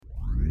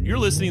You're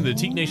listening to the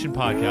Teak Nation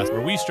podcast, where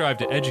we strive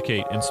to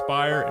educate,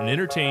 inspire, and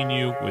entertain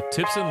you with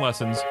tips and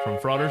lessons from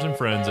frauders and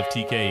friends of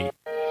TKE.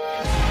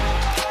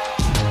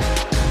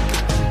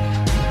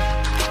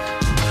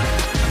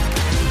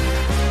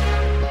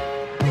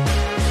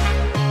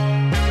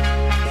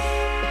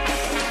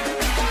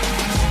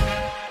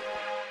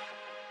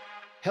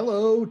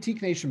 Hello,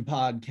 Teak Nation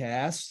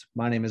podcast.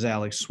 My name is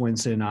Alex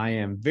Swinson. I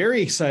am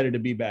very excited to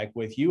be back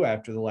with you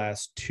after the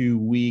last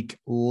 2-week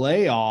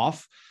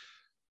layoff.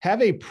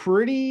 Have a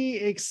pretty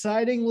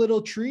exciting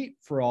little treat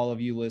for all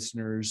of you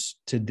listeners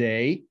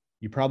today.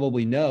 You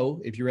probably know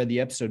if you read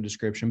the episode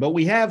description, but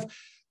we have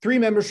 3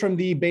 members from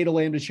the Beta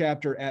Lambda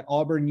chapter at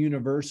Auburn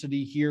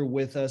University here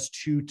with us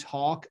to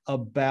talk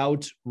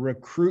about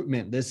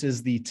recruitment. This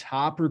is the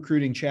top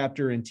recruiting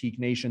chapter in Teak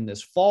Nation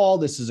this fall.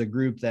 This is a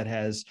group that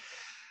has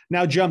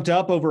now jumped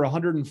up over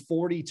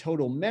 140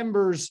 total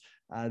members.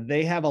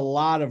 They have a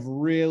lot of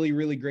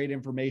really great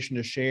information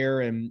to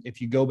share. And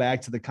if you go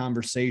back to the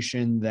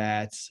conversation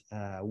that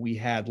we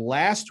had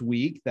last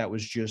week, that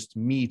was just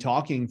me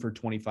talking for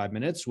 25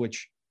 minutes,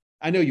 which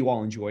I know you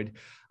all enjoyed.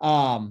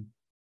 The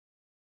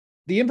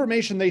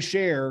information they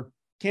share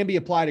can be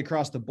applied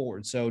across the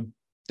board. So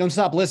don't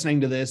stop listening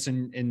to this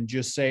and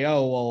just say,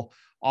 oh, well,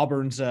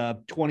 Auburn's a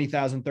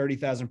 20,000,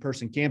 30,000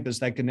 person campus.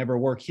 That could never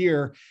work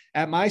here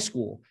at my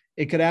school.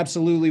 It could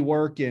absolutely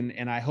work.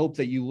 And I hope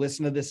that you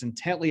listen to this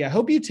intently. I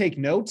hope you take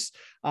notes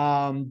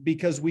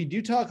because we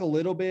do talk a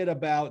little bit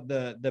about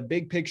the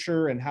big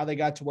picture and how they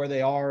got to where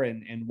they are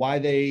and why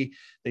they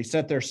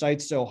set their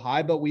sights so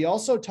high. But we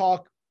also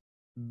talk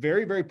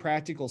very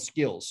practical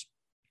skills,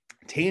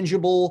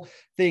 tangible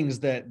things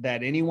that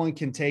anyone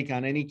can take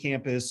on any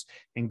campus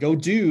and go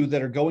do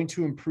that are going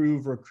to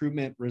improve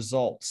recruitment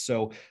results.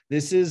 So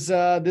this is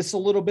a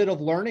little bit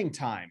of learning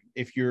time.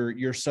 If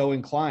you're so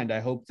inclined, I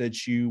hope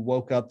that you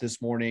woke up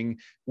this morning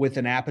with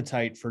an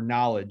appetite for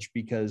knowledge,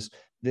 because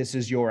this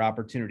is your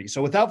opportunity.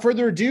 So without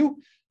further ado,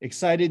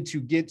 excited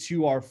to get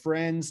to our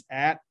friends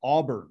at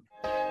Auburn.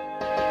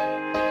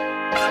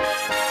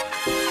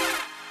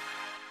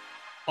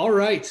 All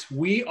right,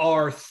 we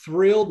are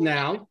thrilled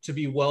now to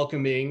be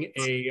welcoming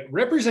a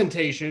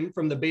representation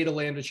from the Beta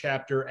Lambda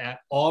chapter at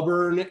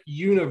Auburn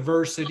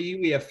University.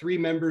 We have 3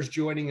 members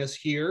joining us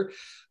here.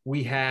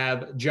 We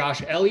have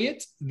Josh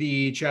Elliott,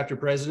 the chapter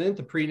president,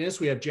 the Preakness.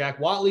 We have Jack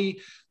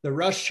Watley, the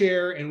Rush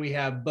chair, and we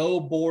have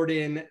Bo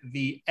Borden,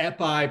 the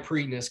Epi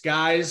Preakness.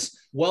 Guys,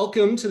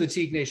 welcome to the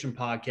Teak Nation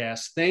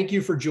podcast. Thank you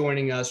for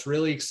joining us.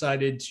 Really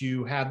excited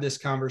to have this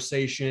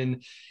conversation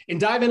and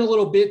dive in a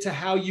little bit to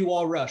how you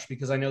all rush,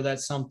 because I know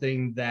that's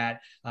something that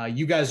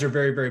you guys are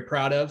very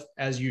proud of,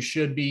 as you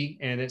should be.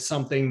 And it's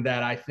something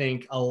that I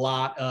think a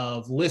lot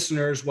of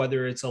listeners,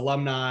 whether it's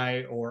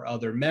alumni or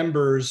other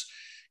members,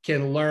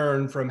 can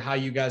learn from how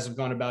you guys have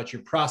gone about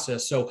your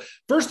process. So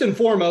first and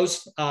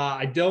foremost,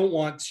 I don't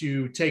want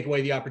to take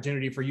away the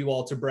opportunity for you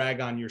all to brag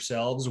on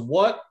yourselves.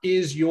 What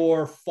is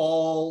your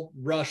fall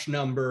rush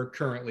number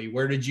currently?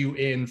 Where did you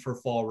end for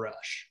fall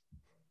rush?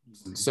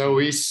 So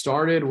we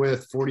started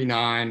with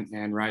 49,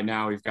 and right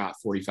now we've got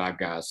 45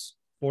 guys.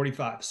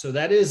 45. So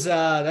that is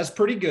that's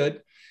pretty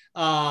good.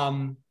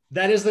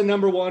 That is the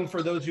number one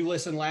for those who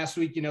listened last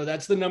week. You know,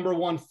 that's the number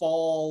one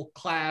fall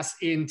class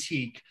in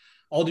Teak.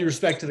 All due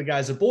respect to the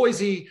guys at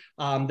Boise.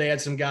 They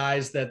had some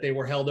guys that they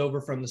were held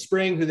over from the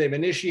spring who they've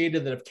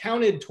initiated that have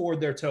counted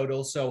toward their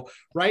total. So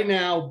right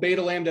now,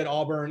 Beta Lambda at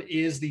Auburn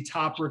is the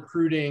top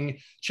recruiting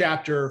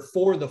chapter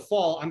for the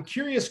fall. I'm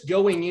curious,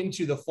 going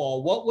into the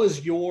fall, what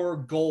was your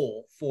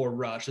goal for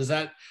Rush?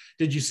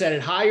 Did you set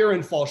it higher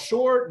and fall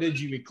short? Did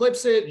you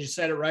eclipse it? Did you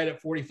set it right at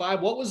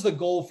 45? What was the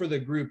goal for the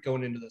group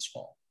going into this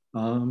fall?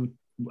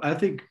 I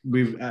think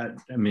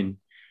when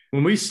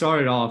we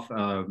started off,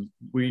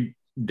 we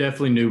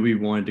definitely knew we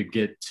wanted to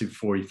get to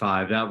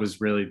 45. That was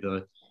really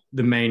the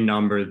main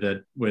number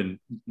that when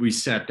we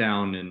sat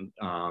down in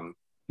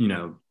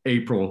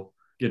April,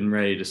 getting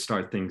ready to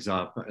start things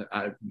up,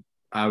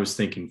 I was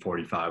thinking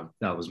 45.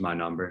 That was my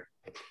number.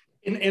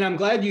 And I'm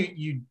glad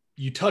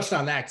you touched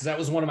on that, because that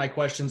was one of my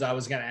questions I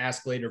was going to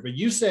ask later. But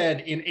you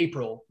said in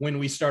April, when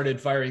we started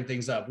firing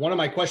things up, one of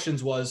my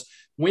questions was,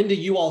 when do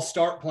you all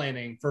start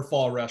planning for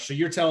fall rush? So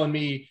you're telling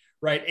me,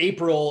 right,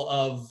 April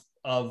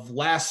of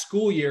last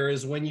school year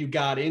is when you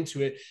got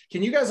into it.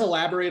 Can you guys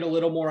elaborate a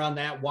little more on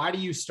that? Why do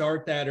you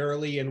start that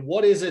early? And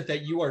what is it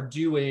that you are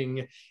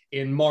doing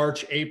in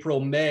March,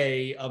 April,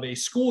 May of a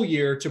school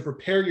year to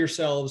prepare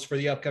yourselves for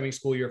the upcoming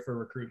school year for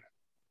recruitment?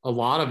 A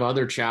lot of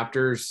other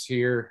chapters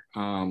here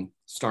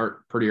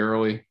start pretty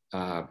early.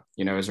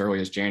 As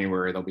early as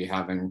January, they'll be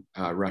having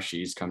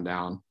rushies come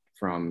down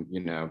from,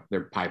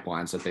 their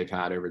pipelines that they've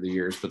had over the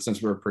years. But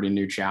since we're a pretty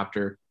new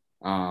chapter,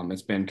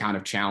 it's been kind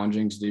of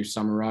challenging to do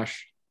summer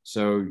rush.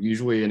 So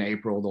usually in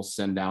April, they'll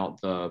send out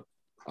the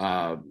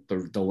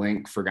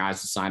link for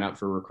guys to sign up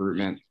for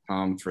recruitment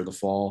for the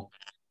fall.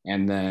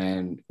 And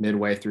then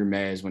midway through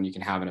May is when you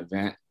can have an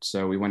event.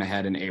 So we went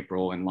ahead in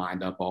April and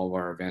lined up all of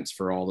our events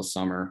for all the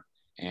summer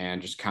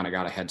and just kind of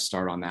got a head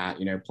start on that,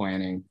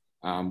 planning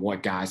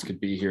what guys could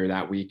be here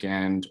that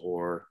weekend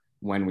or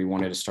when we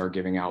wanted to start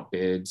giving out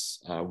bids,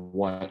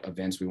 what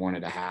events we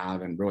wanted to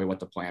have, and really what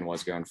the plan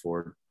was going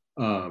forward.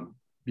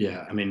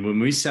 Yeah, I mean, when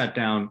we sat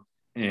down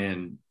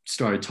and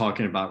started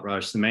talking about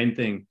Rush, the main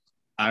thing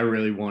I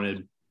really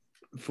wanted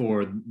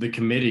for the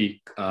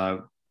committee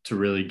to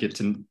really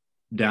get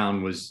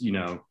down was,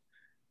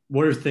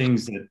 what are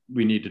things that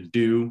we need to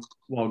do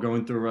while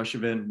going through a Rush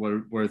event?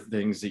 What are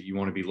things that you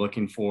want to be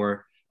looking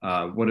for?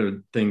 What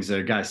are things that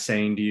a guy's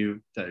saying to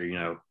you that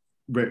are,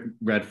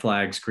 red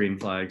flags, green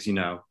flags,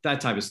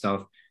 that type of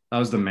stuff. That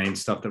was the main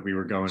stuff that we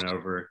were going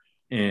over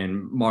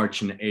in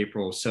March and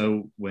April.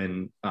 So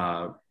when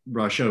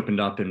Rush opened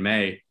up in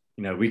May,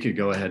 we could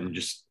go ahead and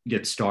just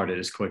get started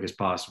as quick as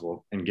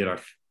possible and get our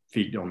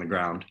feet on the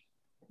ground.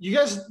 You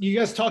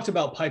guys talked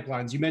about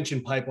pipelines. You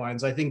mentioned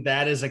pipelines. I think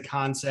that is a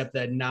concept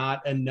that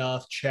not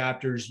enough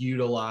chapters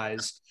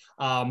utilize.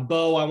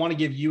 Bo, I want to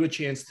give you a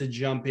chance to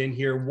jump in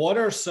here. What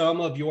are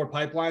some of your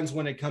pipelines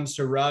when it comes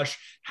to Rush?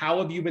 How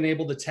have you been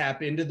able to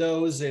tap into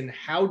those? And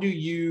how do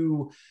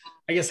you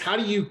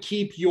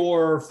keep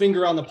your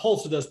finger on the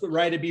pulse of those? But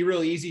right, it'd be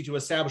really easy to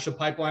establish a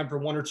pipeline for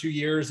 1 or 2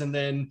 years and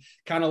then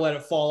kind of let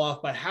it fall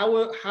off. But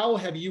how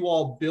have you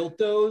all built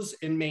those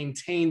and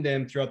maintained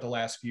them throughout the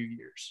last few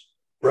years?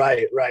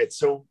 Right.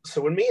 So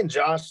when me and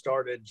Josh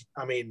started,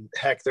 I mean,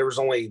 heck, there was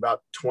only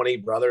about 20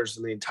 brothers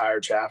in the entire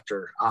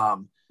chapter.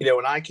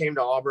 When I came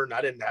to Auburn,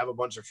 I didn't have a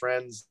bunch of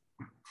friends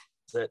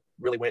that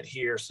really went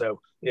here.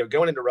 So,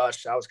 going into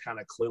Rush, I was kind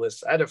of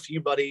clueless. I had a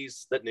few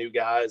buddies that knew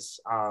guys,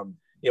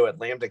 at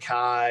Lambda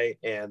Chi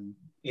and,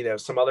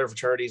 some other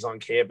fraternities on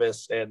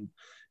campus. And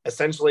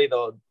essentially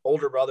the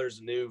older brothers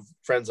and new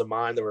friends of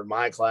mine that were in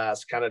my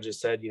class kind of just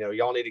said,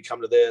 y'all need to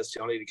come to this.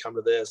 Y'all need to come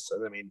to this.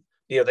 And I mean,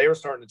 they were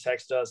starting to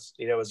text us,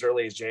 as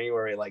early as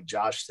January, like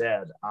Josh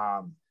said.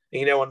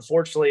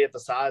 Unfortunately, at the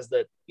size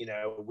that,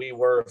 we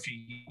were a few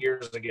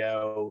years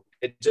ago,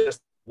 it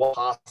just wasn't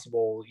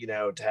possible,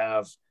 to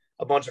have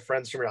a bunch of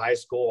friends from your high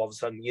school all of a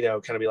sudden,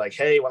 kind of be like,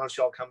 hey, why don't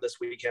you all come this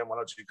weekend? Why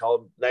don't you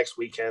call next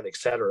weekend, et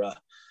cetera.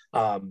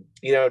 Now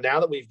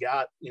that we've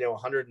got,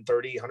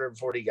 130,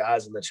 140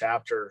 guys in the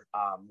chapter,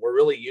 we're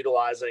really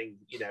utilizing,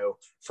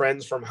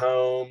 friends from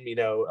home,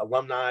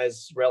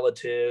 alumni's,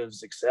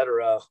 relatives, et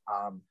cetera.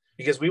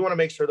 Because we want to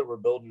make sure that we're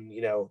building,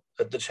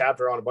 the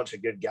chapter on a bunch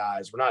of good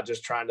guys. We're not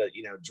just trying to,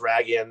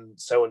 drag in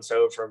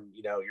so-and-so from,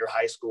 your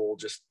high school,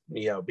 just,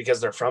 because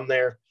they're from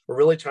there. We're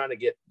really trying to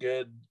get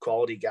good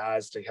quality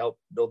guys to help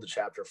build the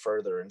chapter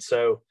further. And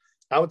so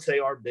I would say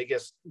our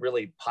biggest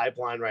really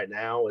pipeline right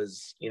now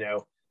is,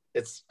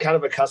 it's kind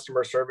of a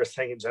customer service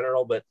thing in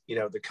general, but,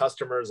 the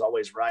customer is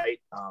always right.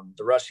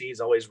 The rushee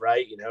is always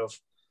right. If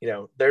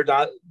they're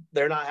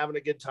not having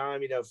a good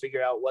time,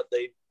 figure out what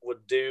they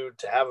would do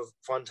to have a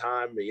fun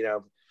time, but,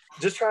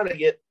 just trying to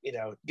get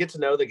to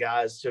know the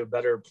guys to a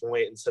better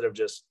point instead of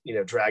just,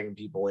 dragging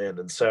people in.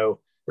 And so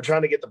we're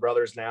trying to get the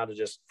brothers now to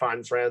just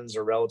find friends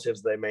or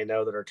relatives they may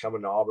know that are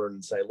coming to Auburn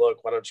and say,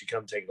 look, why don't you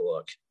come take a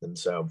look? And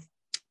so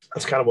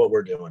that's kind of what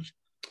we're doing.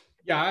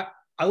 Yeah.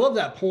 I love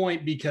that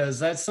point because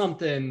that's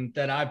something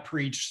that I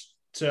preach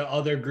to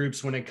other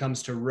groups when it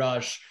comes to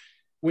Rush.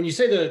 When you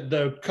say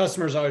the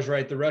customer's always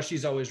right, the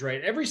rushie's always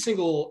right, every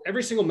single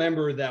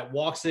member that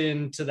walks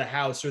into the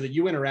house or that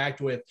you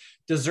interact with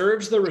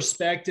deserves the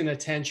respect and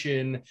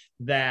attention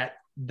that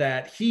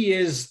he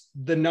is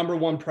the number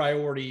one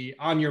priority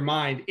on your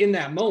mind in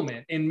that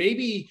moment. And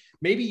maybe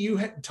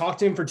you talk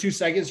to him for 2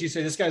 seconds. You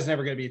say, this guy's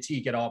never going to be a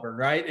Teak at Auburn.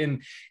 Right.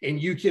 And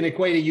you can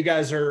equate it. You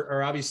guys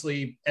are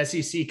obviously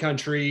SEC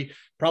country,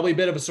 probably a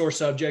bit of a sore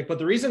subject, but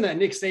the reason that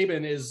Nick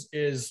Saban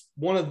is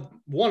one of,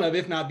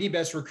 if not the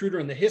best recruiter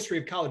in the history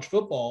of college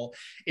football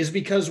is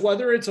because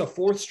whether it's a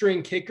 4th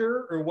string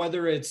kicker or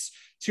whether it's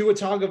Tua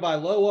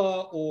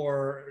Tagovailoa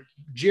or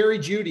Jerry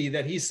Jeudy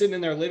that he's sitting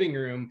in their living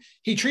room,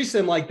 he treats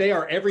them like they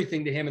are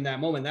everything to him in that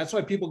moment. That's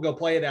why people go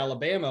play at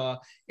Alabama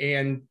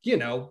and,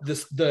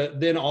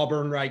 then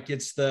Auburn, right,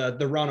 gets the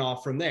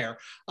runoff from there.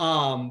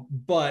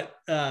 But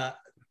that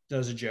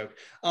was a joke.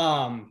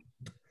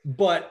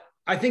 But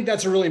I think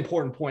that's a really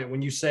important point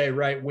when you say,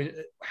 right,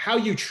 how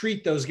you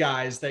treat those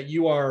guys that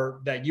you are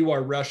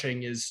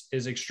rushing is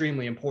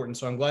extremely important.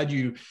 So I'm glad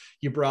you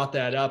brought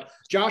that up.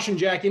 Josh and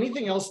Jack,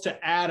 anything else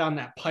to add on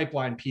that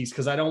pipeline piece?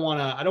 Because I don't want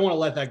to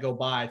let that go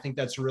by. I think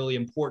that's a really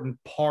important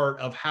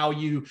part of how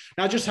you,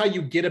 not just how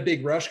you get a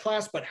big rush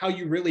class, but how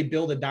you really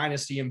build a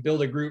dynasty and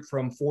build a group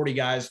from 40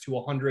 guys to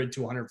 100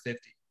 to 150.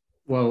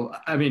 Well,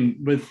 I mean,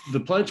 with the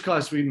pledge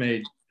class we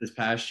made this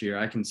past year,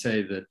 I can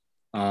say that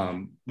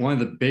one of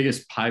the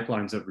biggest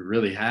pipelines that we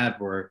really had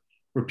were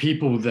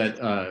people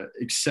that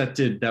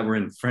accepted that were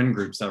in friend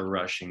groups that were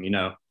rushing.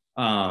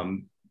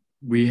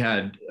 We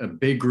had a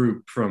big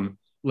group from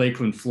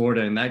Lakeland,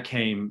 Florida, and that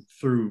came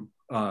through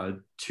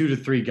 2 to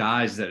 3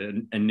 guys that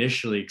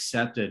initially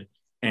accepted,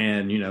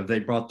 and they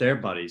brought their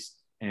buddies.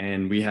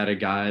 And we had a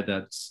guy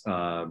that's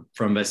from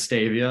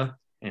Vestavia,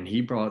 and he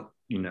brought,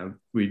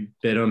 we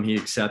bid him, he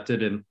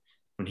accepted, and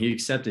when he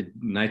accepted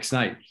next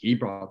night, he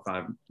brought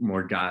 5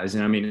 more guys.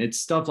 And I mean,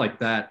 it's stuff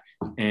like that.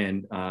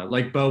 And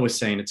like Bo was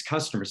saying, it's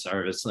customer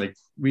service. Like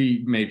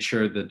we made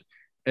sure that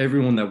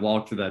everyone that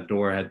walked through that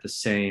door had the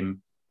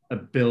same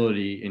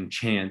ability and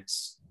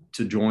chance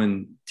to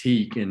join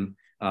Teak. And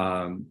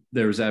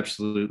there was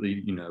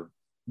absolutely,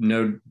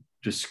 no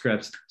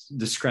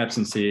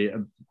discrepancy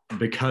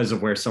because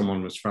of where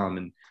someone was from.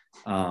 And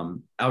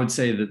I would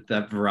say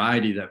that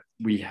variety that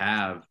we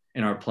have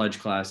in our pledge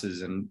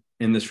classes and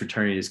in this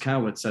fraternity is kind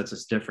of what sets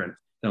us different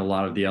than a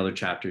lot of the other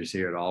chapters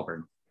here at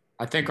Auburn.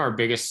 I think our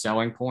biggest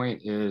selling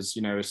point is,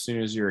 as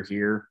soon as you're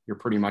here, you're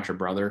pretty much a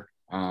brother.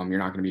 You're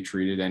not going to be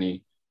treated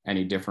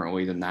any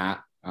differently than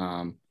that.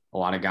 A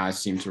lot of guys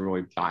seem to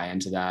really buy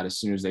into that. As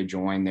soon as they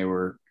joined, they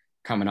were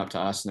coming up to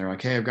us and they're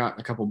like, hey, I've got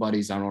a couple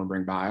buddies I want to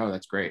bring by. Oh,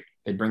 that's great.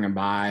 They'd bring them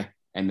by.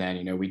 And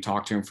then, we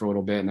talk to them for a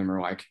little bit, and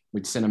then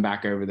we'd send them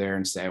back over there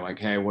and say like,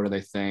 hey, what do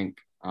they think?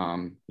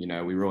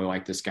 We really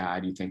like this guy.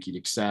 Do you think he'd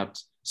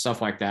accept?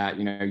 Stuff like that,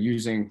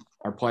 using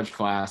our pledge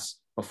class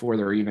before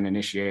they're even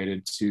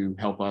initiated to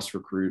help us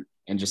recruit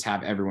and just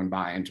have everyone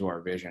buy into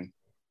our vision.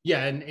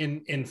 Yeah,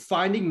 and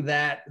finding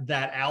that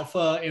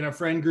alpha in a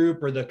friend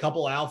group or the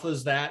couple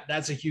alphas,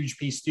 that's a huge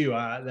piece too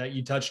that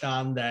you touched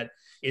on. That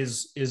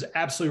is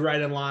absolutely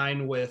right in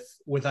line with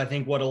I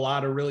think what a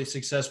lot of really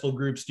successful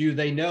groups do.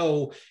 They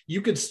know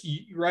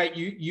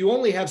you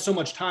only have so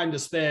much time to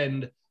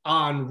spend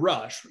on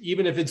rush,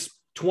 even if it's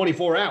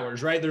 24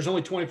 hours, right? There's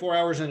only 24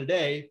 hours in a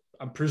day.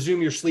 I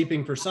presume you're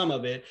sleeping for some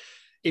of it.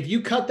 If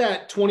you cut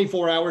that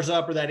 24 hours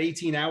up or that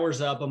 18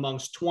 hours up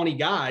amongst 20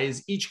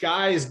 guys, each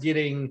guy is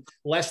getting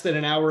less than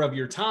an hour of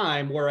your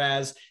time.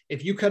 Whereas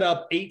if you cut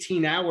up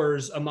 18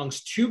 hours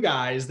amongst 2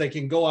 guys that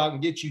can go out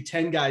and get you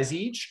 10 guys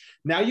each,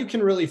 now you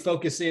can really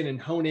focus in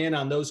and hone in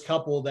on those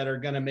couple that are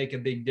going to make a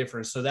big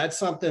difference. So that's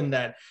something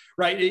that,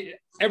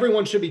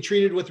 everyone should be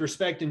treated with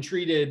respect and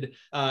treated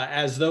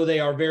as though they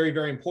are very,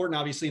 very important,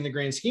 obviously, in the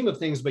grand scheme of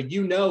things. But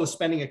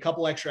spending a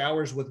couple extra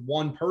hours with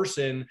one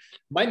person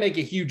might make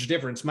a huge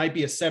difference, might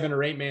be a 7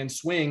 or 8 man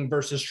swing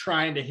versus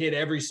trying to hit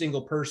every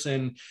single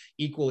person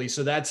equally.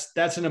 So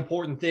that's an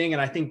important thing.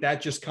 And I think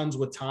that just comes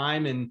with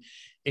time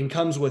and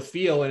comes with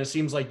feel. And it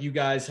seems like you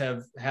guys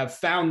have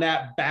found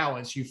that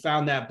balance. You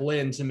found that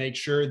blend to make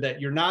sure that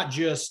you're not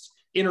just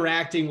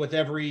interacting with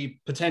every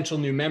potential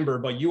new member,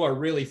 but you are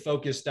really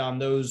focused on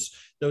those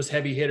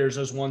heavy hitters,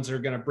 those ones that are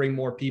going to bring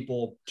more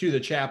people to the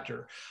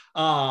chapter.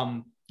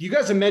 You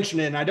guys have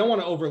mentioned it, and I don't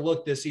want to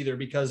overlook this either,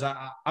 because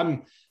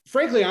I'm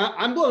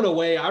blown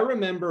away. I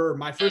remember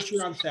my first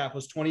year on staff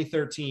was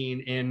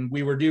 2013, and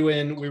we were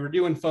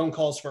doing phone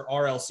calls for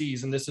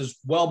RLCs, and this is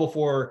well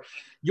before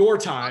your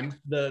time,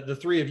 the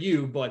 3 of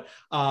you, but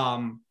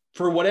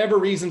for whatever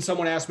reason,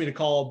 someone asked me to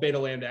call Beta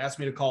Lambda, asked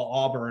me to call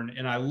Auburn.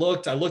 And I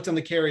looked on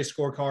the carry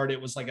scorecard.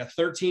 It was like a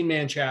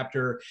 13-man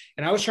chapter.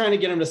 And I was trying to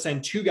get them to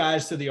send 2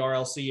 guys to the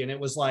RLC. And it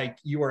was like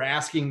you were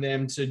asking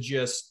them to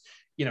just,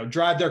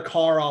 drive their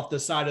car off the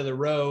side of the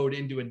road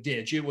into a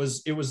ditch. It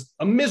was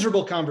a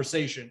miserable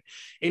conversation.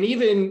 And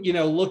even,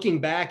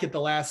 looking back at the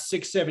last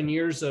 6-7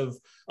 years of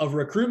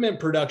recruitment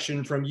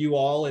production from you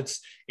all, it's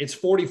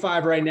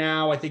 45 right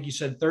now. I think you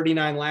said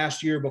 39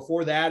 last year.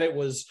 Before that, it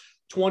was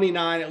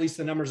 29, at least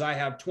the numbers I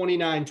have,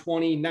 29,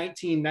 20,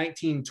 19,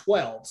 19,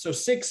 12. So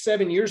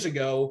 6-7 years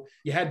ago,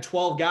 you had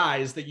 12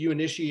 guys that you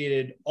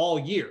initiated all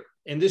year.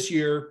 And this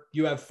year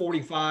you have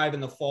 45 in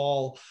the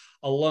fall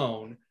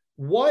alone.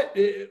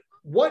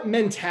 What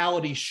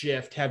mentality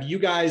shift have you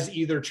guys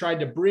either tried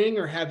to bring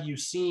or have you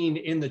seen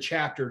in the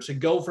chapter to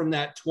go from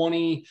that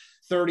 20,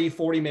 30,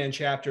 40-man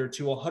chapter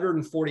to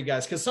 140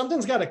 guys? Because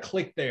something's got to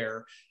click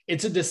there.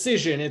 It's a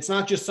decision. It's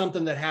not just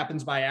something that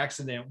happens by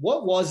accident.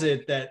 What was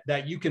it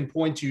that you can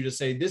point to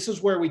say, this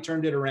is where we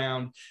turned it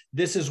around?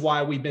 This is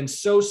why we've been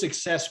so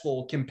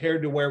successful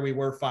compared to where we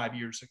were 5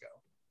 years ago?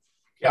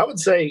 Yeah, I would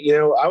say,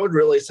 I would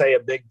really say a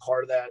big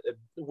part of that,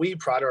 we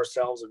pride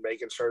ourselves in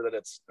making sure that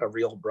it's a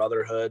real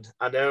brotherhood.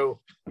 I know,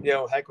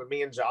 heck, when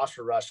me and Josh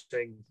are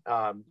rushing,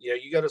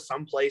 you go to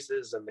some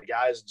places and the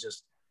guys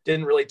just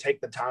didn't really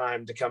take the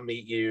time to come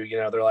meet you.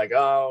 They're like,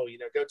 oh,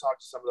 go talk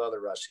to some of the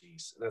other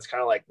rushies. And it's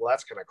kind of like, well,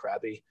 that's kind of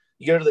crappy.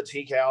 You go to the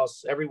Teak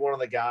House, every one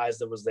of the guys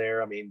that was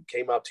there,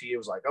 came up to you,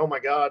 was like, oh my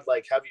God,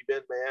 like, have you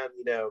been, man?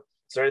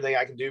 Is there anything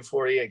I can do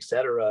for you, et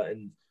cetera?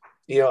 And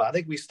I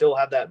think we still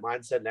have that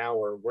mindset now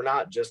where we're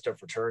not just a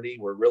fraternity.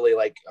 We're really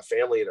like a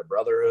family and a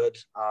brotherhood.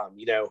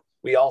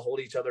 We all hold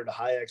each other to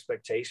high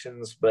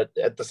expectations, but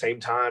at the same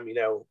time,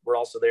 we're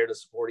also there to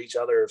support each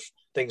other if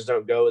things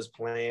don't go as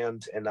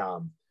planned. And,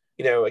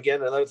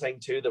 again, another thing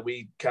too, that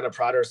we kind of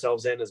pride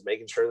ourselves in is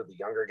making sure that the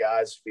younger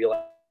guys feel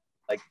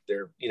like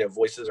their,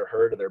 voices are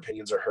heard and their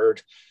opinions are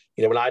heard.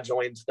 When I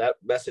joined, that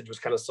message was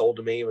kind of sold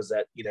to me, was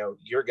that,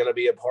 you're going to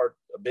be a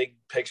big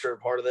picture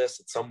part of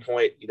this at some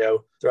point,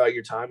 throughout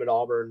your time at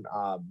Auburn.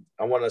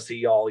 I want to see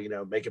y'all,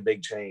 make a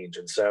big change.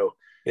 And so,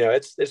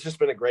 it's just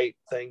been a great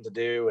thing to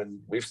do. And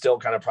we've still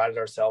kind of prided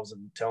ourselves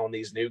in telling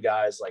these new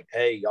guys like,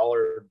 hey, y'all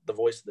are the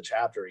voice of the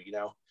chapter,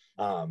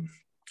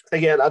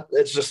 again,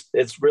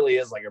 it really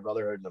is like a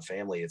brotherhood and a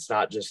family. It's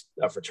not just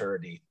a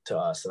fraternity to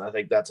us. And I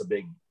think that's a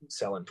big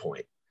selling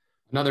point.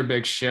 Another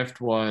big shift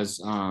was,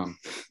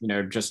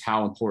 just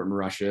how important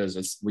rush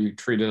is. We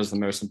treat it as the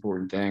most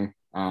important thing.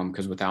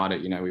 because without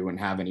it, we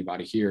wouldn't have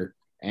anybody here.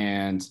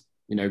 And,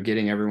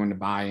 getting everyone to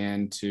buy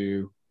in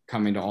to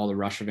coming to all the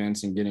rush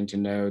events and getting to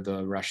know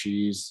the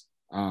rushies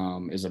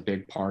is a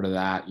big part of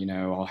that.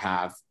 I'll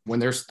have, when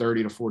there's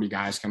 30 to 40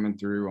 guys coming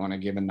through on a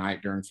given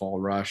night during fall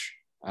rush,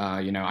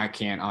 I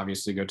can't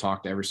obviously go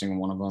talk to every single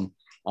one of them.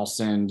 I'll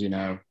send,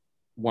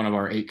 one of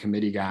our 8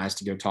 committee guys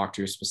to go talk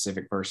to a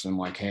specific person,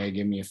 like, hey,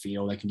 give me a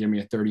feel. They can give me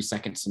a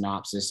 30-second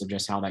synopsis of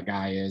just how that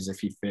guy is, if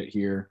he'd fit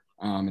here,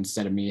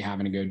 instead of me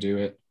having to go do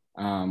it.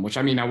 Which,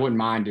 I wouldn't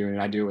mind doing it.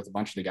 I do it with a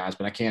bunch of the guys,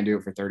 but I can't do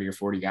it for 30 or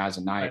 40 guys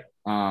a night.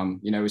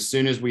 As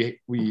soon as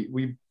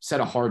we set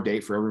a hard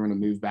date for everyone to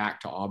move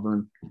back to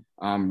Auburn,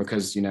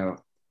 because,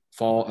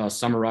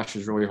 summer rush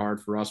is really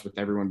hard for us with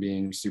everyone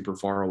being super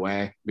far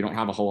away. We don't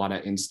have a whole lot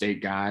of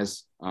in-state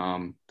guys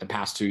the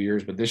past 2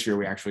 years, but this year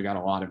we actually got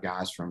a lot of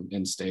guys from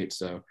in-state.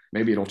 So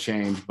maybe it'll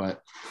change,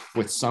 but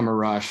with summer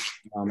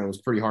rush, it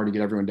was pretty hard to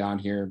get everyone down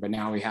here, but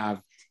now we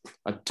have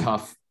a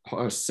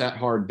set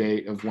hard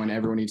date of when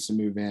everyone needs to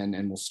move in,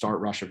 and we'll start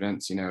rush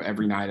events,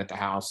 every night at the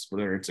house,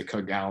 whether it's a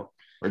cookout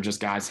or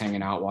just guys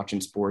hanging out, watching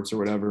sports or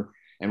whatever.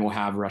 And we'll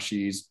have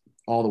rushies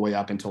all the way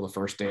up until the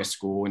first day of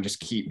school and just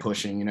keep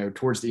pushing.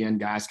 Towards the end,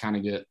 guys kind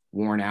of get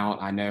worn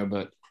out, I know,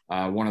 but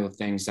one of the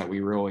things that we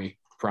really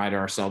prided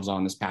ourselves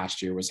on this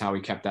past year was how we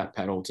kept that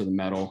pedal to the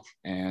metal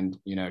and,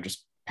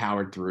 just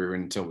powered through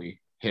until we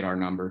hit our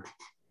number.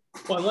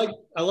 Well,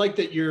 I like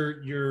that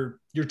you're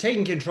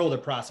taking control of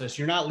the process.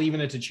 You're not leaving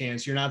it to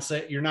chance. You're not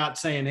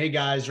saying, hey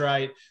guys,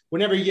 right,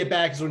 whenever you get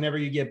back is whenever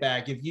you get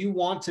back. If you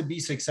want to be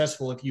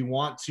successful, if you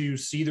want to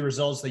see the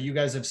results that you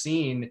guys have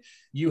seen,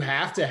 you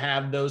have to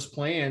have those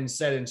plans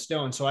set in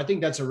stone. So I think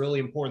that's a really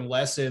important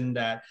lesson,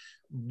 that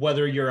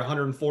whether you're a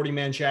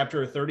 140-man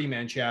chapter or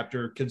 30-man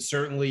chapter could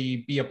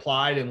certainly be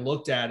applied and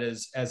looked at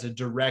as a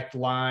direct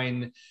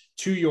line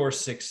to your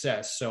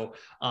success. So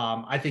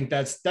I think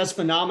that's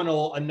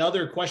phenomenal.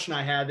 Another question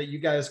I had that you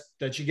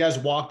guys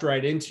walked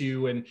right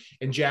into, and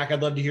Jack,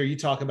 I'd love to hear you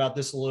talk about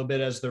this a little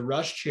bit as the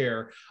rush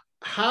chair.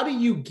 How do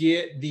you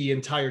get the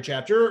entire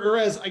chapter, or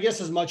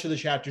as much of the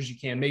chapters you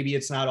can, maybe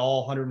it's not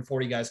all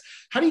 140 guys,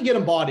 how do you get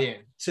them bought in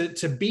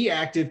to be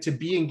active, to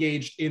be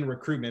engaged in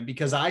recruitment?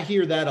 Because I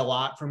hear that a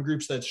lot from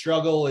groups that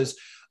struggle is,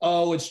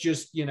 oh, it's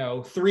just,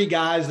 3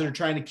 guys that are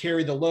trying to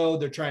carry the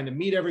load. They're trying to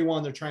meet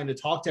everyone. They're trying to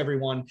talk to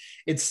everyone.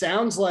 It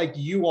sounds like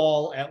you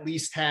all at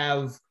least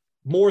have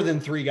more than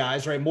 3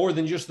 guys, right? More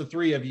than just the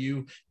 3 of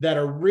you that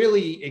are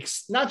really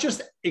not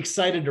just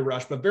excited to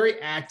rush, but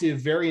very active,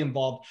 very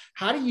involved.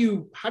 How do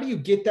you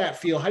get that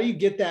feel? How do you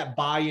get that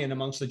buy-in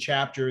amongst the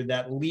chapter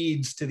that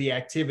leads to the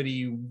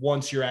activity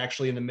once you're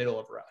actually in the middle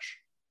of rush?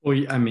 Well,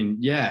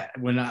 yeah,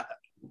 when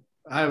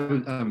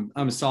I'm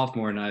a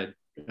sophomore, and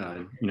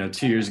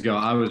 2 years ago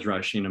I was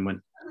rushing, and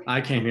when I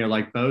came here,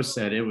 like Bo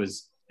said, it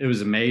was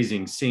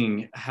amazing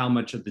seeing how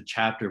much of the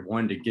chapter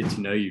wanted to get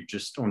to know you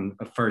just on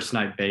a first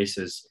night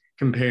basis,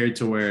 compared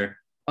to where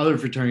other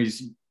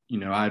fraternities,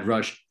 I'd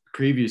rushed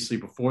previously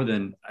before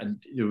then.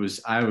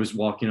 I was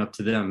walking up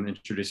to them,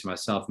 introducing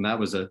myself, and that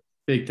was a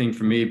big thing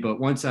for me. But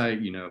once I,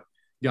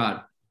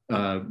 got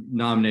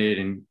nominated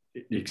and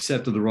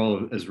accepted the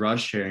role as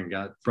rush chair and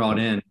got brought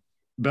in,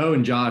 Bo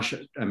and Josh,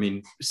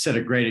 set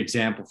a great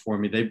example for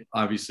me. They've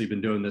obviously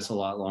been doing this a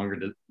lot longer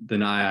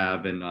than I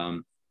have.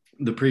 And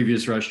the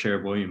previous rush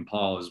chair, William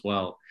Paul, as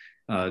well.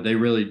 They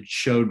really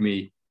showed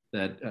me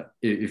that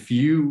if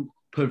you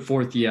put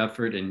forth the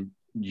effort and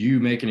you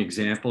make an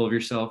example of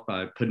yourself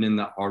by putting in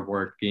that hard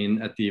work,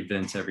 being at the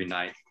events every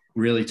night,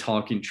 really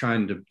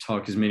trying to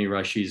talk as many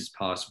rushies as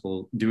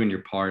possible, doing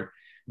your part,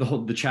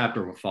 the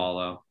chapter will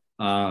follow.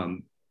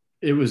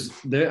 It was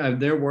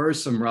there were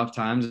some rough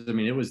times.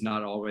 It was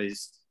not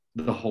always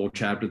the whole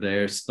chapter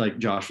there. It's like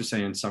Josh was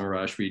saying, summer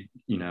rush, we,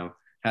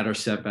 had our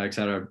setbacks,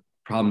 had our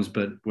problems,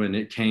 but when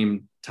it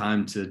came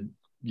time to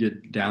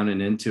get down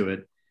and into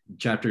it, the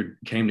chapter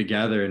came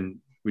together and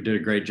we did a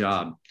great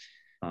job.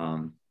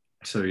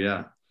 So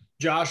yeah.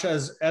 Josh,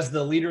 as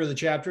the leader of the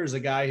chapter, is a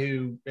guy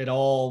who it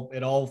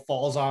all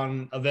falls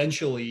on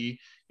eventually.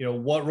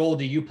 What role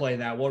do you play in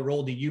that? What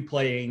role do you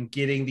play in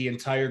getting the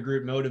entire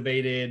group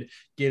motivated,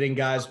 getting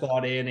guys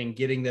bought in, and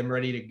getting them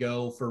ready to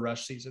go for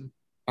rush season?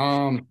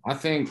 I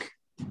think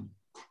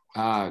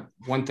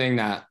one thing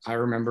that I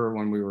remember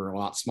when we were a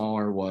lot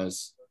smaller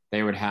was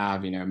they would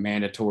have,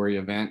 mandatory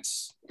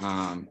events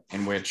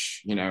in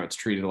which, it's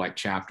treated like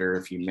chapter.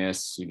 If you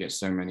miss, you get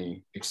so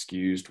many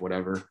excused,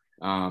 whatever.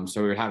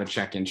 So we would have a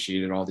check-in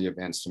sheet at all the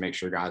events to make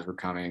sure guys were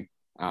coming.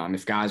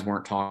 If guys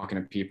weren't talking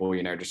to people,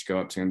 just go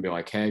up to them and be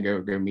like, hey,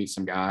 go meet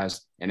some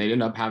guys. And they'd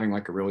end up having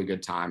like a really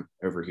good time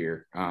over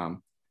here.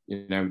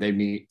 They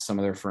meet some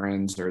of their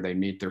friends, or they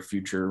meet their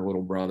future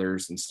little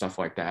brothers and stuff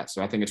like that.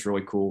 So I think it's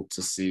really cool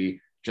to see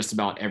just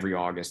about every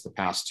August, the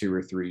past 2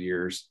 or 3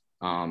 years,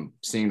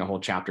 seeing the whole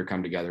chapter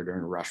come together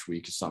during rush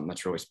week is something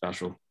that's really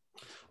special.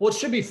 Well, it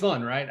should be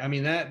fun, right?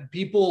 That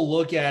people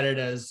look at it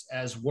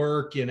as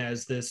work and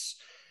as this,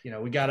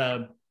 we got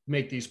to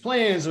make these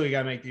plans, we got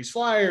to make these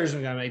flyers,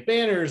 we got to make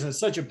banners, and it's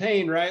such a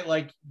pain, right?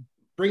 Like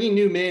bringing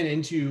new men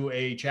into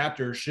a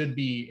chapter should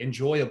be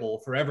enjoyable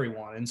for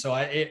everyone. And so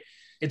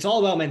it's all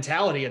about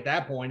mentality at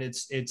that point.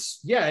 It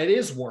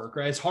is work,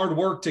 right? It's hard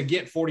work to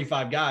get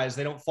 45 guys.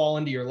 They don't fall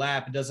into your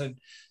lap. It doesn't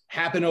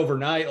happen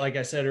overnight, like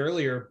I said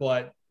earlier,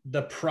 but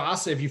the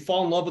process, if you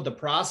fall in love with the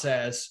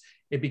process,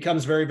 it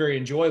becomes very, very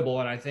enjoyable.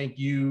 And I think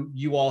you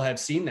all have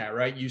seen that,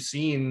 right? You've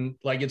seen,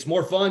 like, it's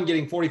more fun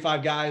getting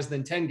 45 guys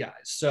than 10 guys.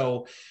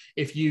 So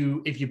if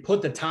you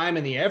put the time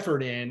and the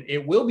effort in,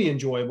 it will be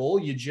enjoyable.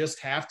 You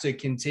just have to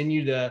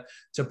continue to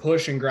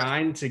push and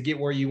grind to get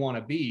where you want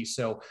to be.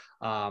 So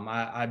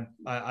I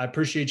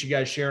appreciate you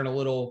guys sharing a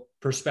little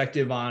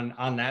perspective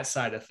on that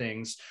side of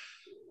things.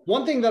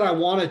 One thing that I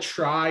want to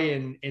try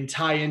and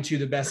tie into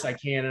the best I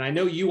can, and I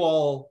know you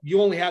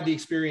only have the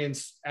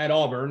experience at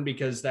Auburn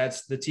because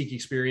that's the Teke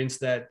experience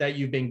that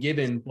you've been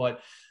given. But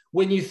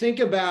when you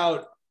think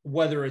about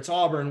whether it's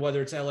Auburn,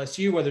 whether it's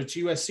LSU, whether it's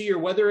USC, or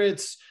whether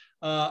it's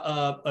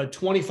a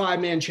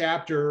 25-man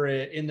chapter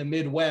in the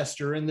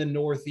Midwest or in the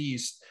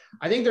Northeast,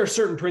 I think there are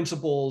certain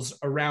principles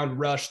around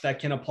Rush that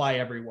can apply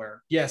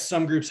everywhere. Yes,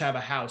 some groups have a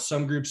house,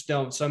 some groups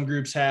don't. Some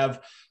groups have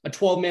a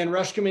 12-man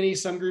rush committee,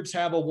 some groups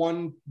have a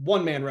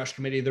one-man rush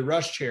committee, the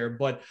rush chair.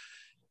 But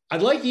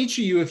I'd like each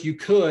of you, if you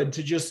could,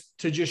 to just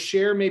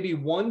share maybe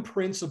one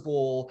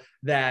principle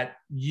that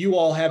you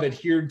all have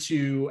adhered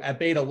to at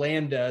Beta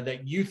Lambda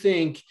that you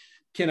think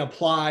can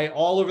apply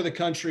all over the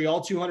country,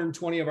 all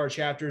 220 of our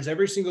chapters,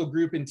 every single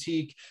group in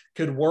Teke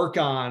could work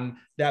on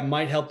that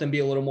might help them be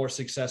a little more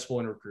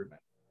successful in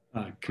recruitment.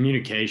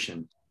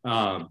 Communication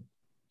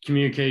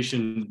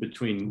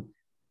between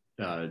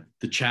the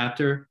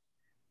chapter,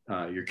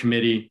 your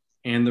committee,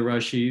 and the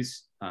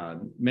rushies.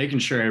 Making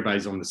sure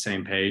everybody's on the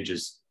same page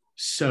is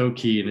so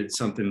key, and it's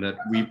something that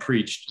we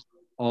preached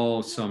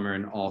all summer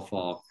and all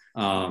fall.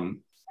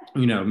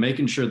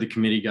 Making sure the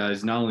committee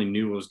guys not only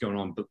knew what was going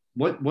on,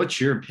 but what's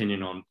your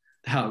opinion on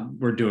how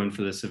we're doing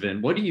for this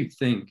event? What do you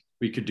think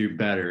we could do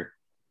better?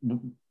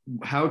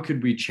 How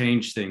could we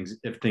change things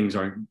if things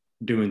aren't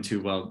doing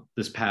too well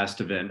this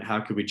past event? How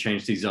could we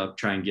change these up,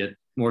 try and get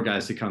more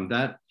guys to come?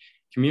 That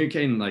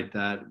communicating like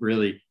that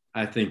really,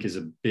 I think, is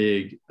a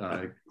big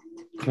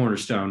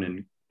cornerstone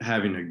in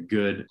having a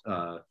good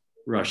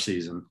rush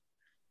season.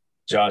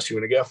 Josh, you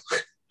want to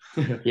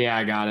go? Yeah,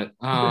 I got it.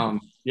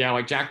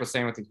 Like Jack was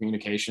saying with the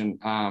communication,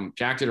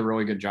 Jack did a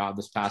really good job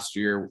this past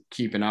year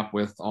keeping up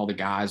with all the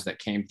guys that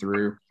came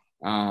through.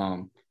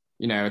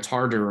 It's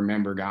hard to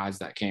remember guys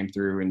that came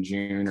through in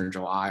June or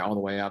July all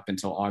the way up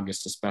until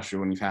August, especially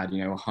when you've had,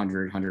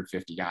 100,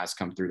 150 guys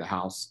come through the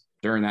house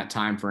during that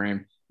time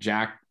frame.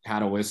 Jack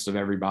had a list of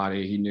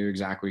everybody. He knew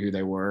exactly who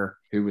they were,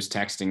 who was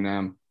texting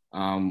them.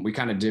 We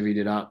kind of divvied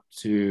it up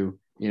to,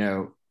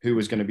 who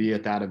was going to be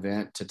at that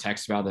event to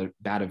text about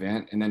that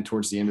event. And then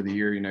towards the end of the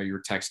year, you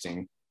were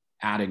texting,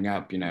 adding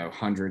up,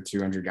 100,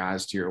 200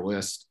 guys to your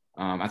list.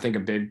 I think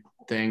a big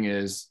thing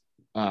is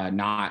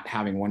not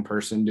having one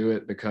person do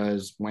it,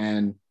 because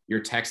when you're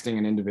texting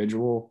an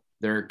individual,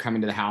 they're coming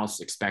to the house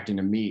expecting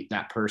to meet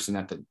that person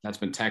that's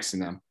been texting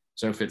them.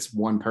 So if it's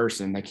one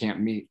person, they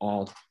can't meet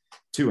all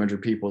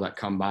 200 people that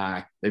come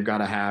by. They've got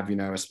to have,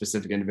 a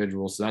specific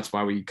individual. So that's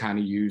why we kind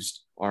of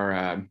used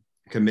our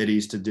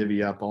committees to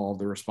divvy up all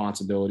the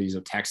responsibilities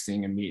of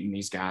texting and meeting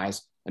these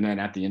guys. And then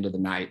at the end of the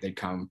night,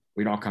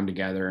 we'd all come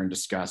together and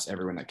discuss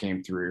everyone that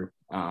came through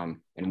and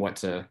what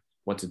to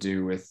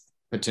do with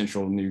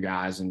potential new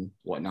guys and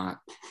whatnot.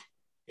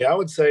 Yeah, I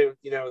would say,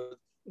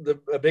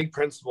 a big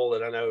principle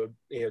that I know,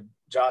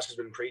 Josh has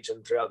been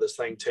preaching throughout this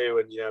thing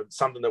too. And,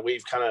 something that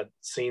we've kind of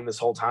seen this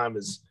whole time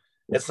is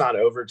it's not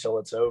over till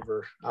it's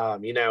over.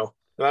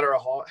 No matter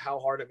how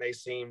hard it may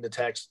seem to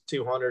text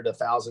 200,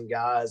 1,000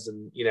 guys.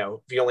 And, if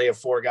you only have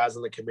 4 guys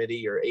on the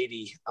committee or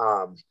 80,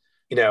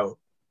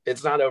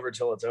 it's not over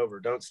till it's over.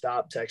 Don't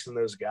stop texting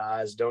those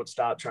guys. Don't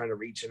stop trying to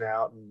reach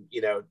out and,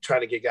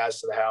 trying to get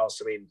guys to the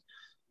house. I mean,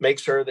 make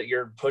sure that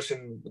you're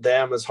pushing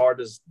them as hard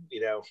as,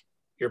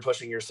 you're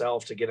pushing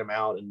yourself to get them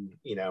out and,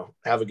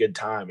 have a good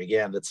time.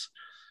 Again, it's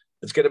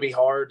going to be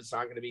hard. It's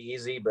not going to be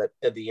easy, but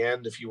at the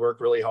end, if you work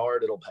really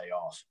hard, it'll pay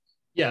off.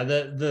 Yeah.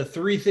 The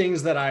 3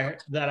 things that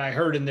I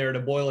heard in there, to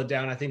boil it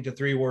down, I think to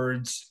 3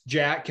 words: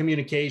 Jack,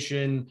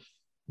 communication;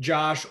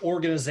 Josh,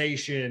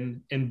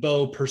 organization; and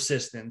Bo,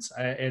 persistence.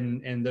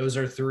 And those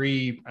are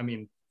 3. I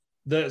mean,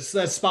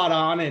 that's spot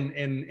on,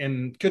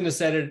 and couldn't have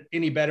said it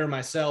any better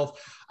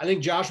myself. I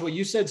think, Josh, what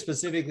you said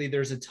specifically,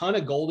 there's a ton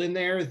of gold in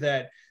there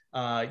that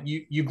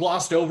you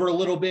glossed over a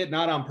little bit,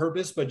 not on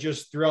purpose, but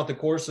just throughout the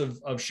course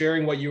of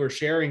sharing what you were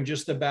sharing,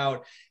 just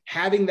about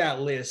having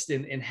that list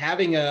and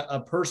having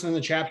a person in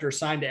the chapter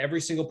assigned to every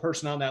single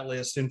person on that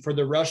list. And for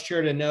the rush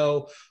chair to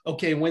know,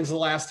 okay, when's the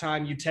last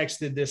time you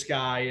texted this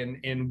guy,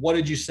 and what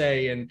did you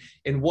say?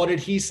 And what did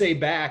he say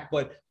back?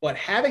 But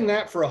having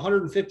that for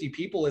 150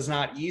 people is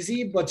not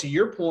easy, but to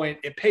your point,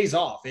 it pays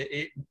off.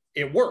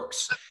 It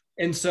works.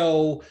 And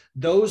so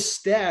those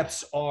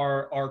steps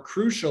are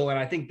crucial. And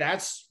I think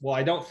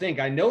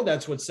I know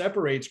that's what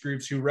separates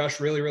groups who rush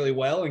really, really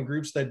well and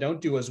groups that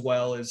don't do as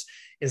well is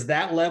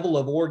that level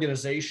of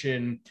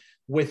organization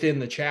within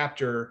the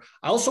chapter.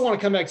 I also want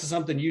to come back to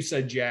something you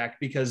said, Jack,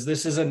 because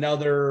this is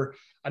another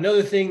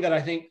thing that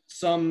I think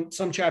some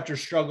chapters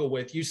struggle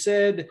with. You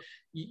said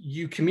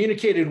you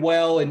communicated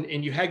well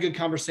and you had good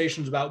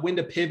conversations about when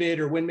to pivot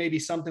or when maybe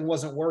something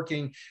wasn't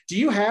working. Do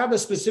you have a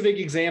specific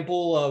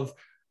example of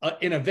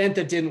an event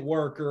that didn't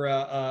work, or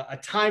a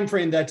time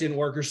frame that didn't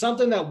work, or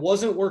something that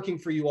wasn't working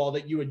for you all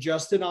that you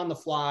adjusted on the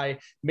fly,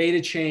 made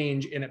a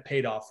change, and it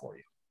paid off for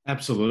you?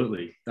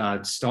 Absolutely.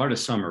 Start of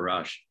summer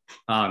rush.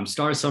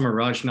 Start of summer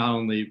rush, not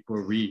only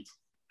were we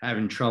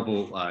having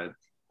trouble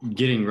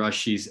getting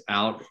rushies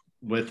out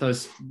with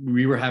us,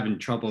 we were having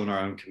trouble in our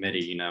own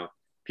committee,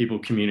 people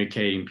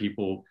communicating,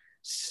 people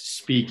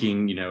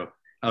speaking.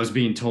 I was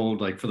being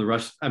told, like, for the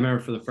rush, I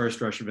remember for the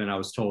first rush event, I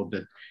was told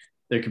that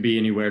there could be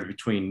anywhere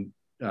between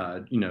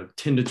 10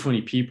 to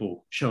 20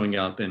 people showing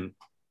up, and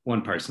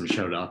one person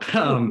showed up.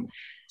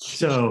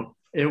 So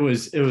it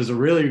was a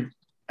really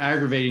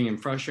aggravating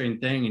and frustrating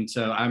thing. And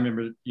so I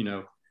remember,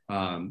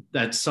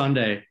 that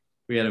Sunday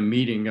we had a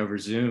meeting over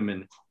Zoom,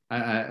 and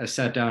I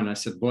sat down and I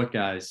said, look,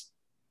 guys,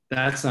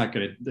 that's not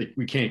going to,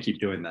 we can't keep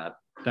doing that.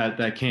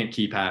 That can't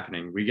keep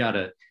happening. We got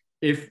to,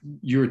 if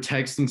you're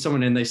texting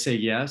someone and they say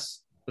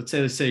yes, let's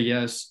say they say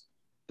yes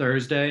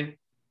Thursday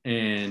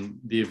and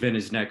the event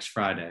is next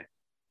Friday,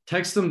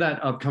 text them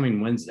that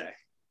upcoming Wednesday.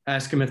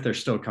 Ask them if they're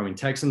still coming.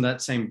 Text them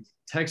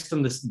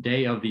this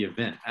day of the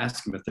event.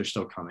 Ask them if they're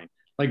still coming.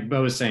 Like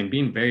Bo was saying,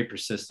 being very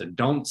persistent.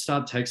 Don't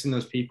stop texting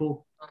those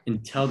people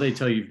until they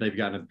tell you they've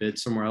gotten a bid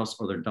somewhere else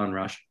or they're done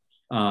rushing.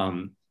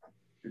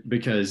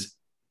 Because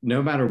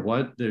no matter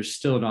what, there's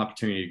still an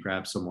opportunity to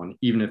grab someone,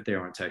 even if they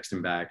aren't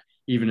texting back,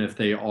 even if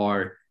they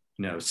are,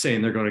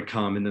 saying they're going to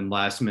come and then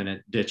last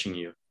minute ditching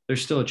you.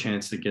 There's still a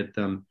chance to get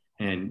them.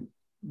 And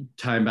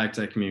tying back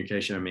to that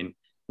communication, I mean,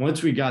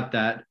 once we got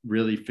that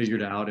really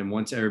figured out, and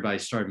once everybody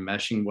started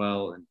meshing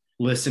well and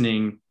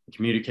listening,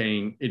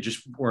 communicating, it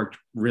just worked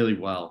really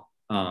well.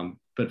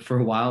 But for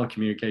a while,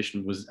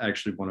 communication was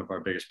actually one of our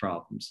biggest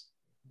problems.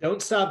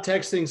 Don't stop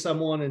texting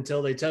someone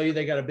until they tell you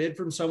they got a bid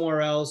from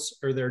somewhere else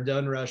or they're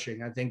done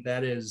rushing. I think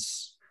that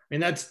is,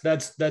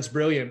 that's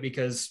brilliant,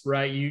 because,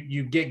 right,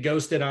 you get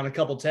ghosted on a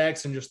couple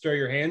texts and just throw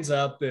your hands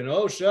up and,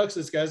 oh, shucks,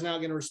 this guy's not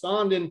going to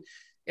respond. And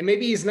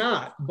maybe he's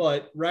not,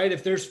 but, right,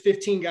 if there's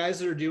 15 guys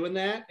that are doing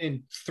that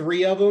and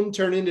 3 of them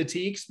turn into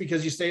teaks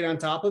because you stayed on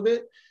top of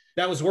it,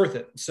 that was worth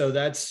it. So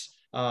that's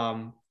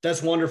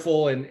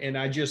wonderful. And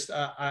I just,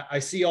 I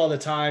see all the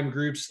time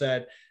groups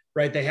that,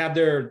 right, they have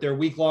their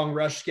week-long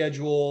rush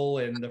schedule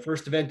and the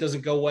first event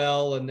doesn't go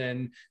well, and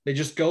then they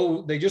just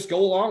go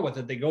along with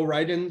it. They go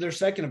right into their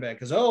second event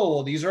because, oh,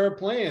 well, these are our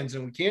plans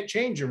and we can't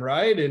change them,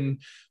 right?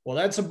 And, well,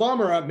 that's a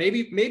bummer.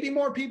 Maybe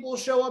more people will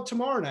show up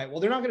tomorrow night. Well,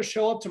 they're not going to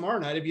show up tomorrow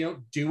night if you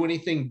don't do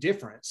anything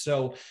different.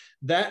 So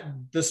that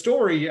the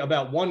story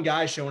about one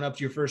guy showing up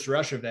to your first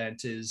rush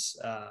event is,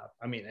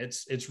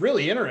 it's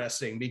really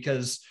interesting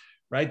because,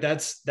 right,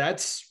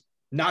 that's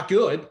not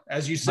good,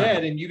 as you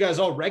said, and you guys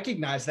all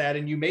recognize that,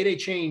 and you made a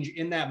change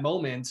in that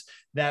moment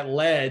that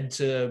led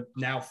to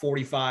now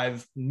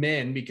 45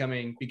 men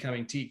becoming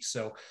teaks.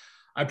 So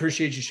I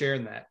appreciate you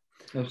sharing that.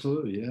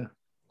 Absolutely. Yeah.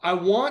 I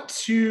want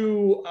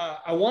to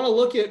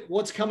look at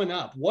what's coming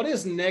up. What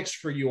is next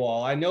for you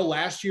all? I know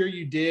last year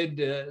you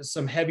did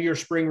some heavier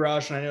spring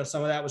rush, and I know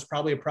some of that was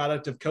probably a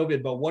product of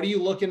COVID, but what are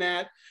you looking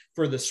at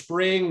for the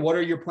spring? What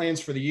are your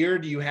plans for the year?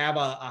 Do you have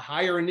a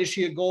higher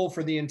initiate goal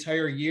for the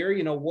entire year?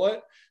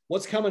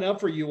 What's coming up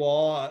for you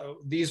all?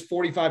 These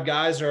 45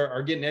 guys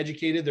are getting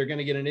educated. They're going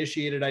to get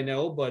initiated, I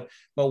know, but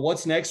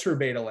what's next for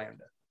Beta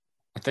Lambda?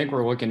 I think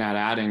we're looking at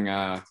adding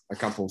a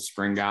couple of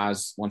spring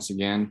guys once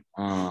again.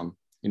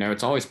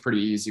 It's always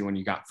pretty easy when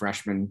you got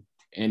freshmen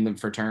in the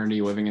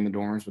fraternity living in the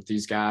dorms with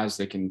these guys.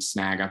 They can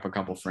snag up a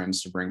couple of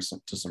friends to bring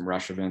to some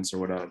rush events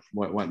or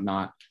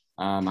whatnot.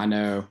 I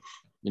know,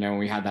 when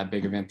we had that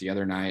big event the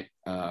other night,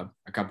 a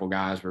couple of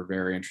guys were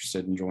very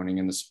interested in joining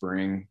in the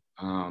spring.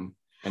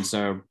 And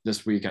so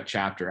this week at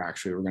chapter,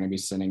 actually, we're going to be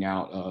sending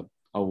out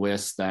a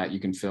list that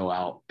you can fill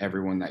out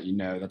everyone that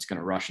that's going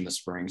to rush in the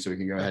spring, so we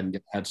can go ahead and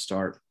get a head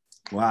start.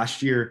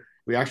 Last year,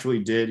 we actually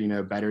did,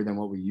 better than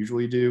what we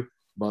usually do.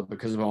 But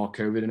because of all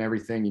COVID and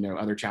everything,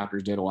 other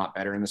chapters did a lot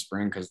better in the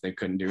spring because they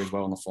couldn't do as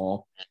well in the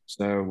fall.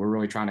 So we're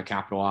really trying to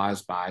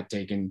capitalize by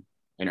taking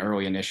an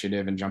early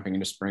initiative and jumping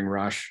into spring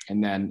rush,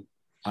 and then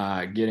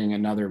getting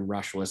another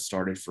rush list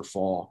started for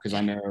fall. Because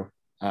I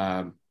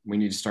know we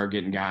need to start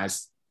getting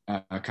guys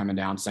coming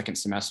down second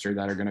semester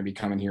that are going to be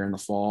coming here in the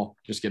fall.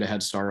 Just get a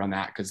head start on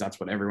that, because that's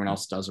what everyone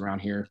else does around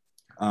here.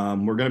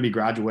 We're going to be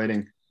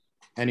graduating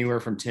anywhere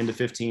from 10 to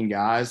 15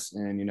 guys,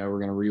 and we're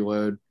going to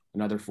reload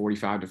another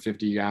 45 to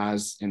 50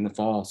 guys in the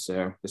fall.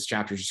 So this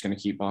chapter is just going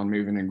to keep on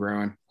moving and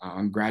growing.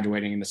 I'm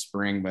graduating in the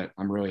spring, but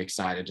I'm really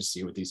excited to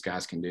see what these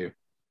guys can do.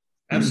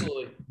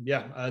 Absolutely.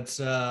 Yeah. It's,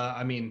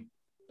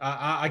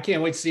 I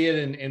can't wait to see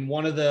it. And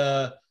one of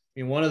the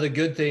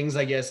good things,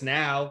 I guess,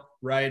 now,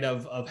 right,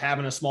 of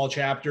having a small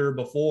chapter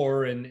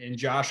before, and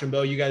Josh and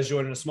Bo, you guys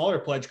joining a smaller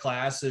pledge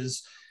class,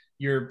 is,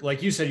 you're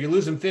like you said, you're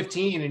losing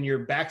 15 and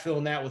you're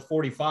backfilling that with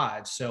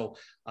 45. So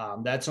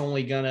that's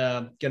only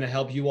gonna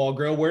help you all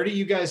grow. Where do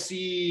you guys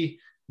see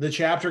the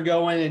chapter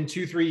going in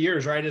 2-3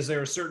 years, right? Is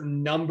there a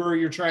certain number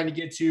you're trying to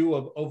get to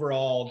of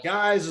overall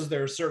guys? Is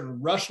there a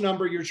certain rush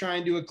number you're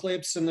trying to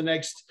eclipse in the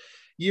next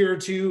year or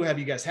two? Have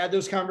you guys had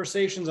those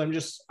conversations?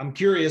 I'm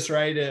curious,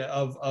 right?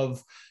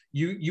 Of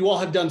you all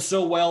have done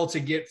so well to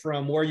get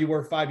from where you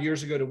were 5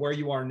 years ago to where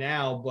you are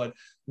now, but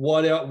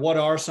what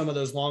are some of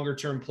those longer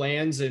term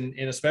plans? And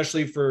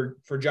especially for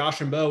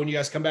Josh and Bo, when you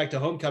guys come back to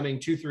homecoming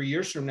 2-3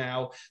 years from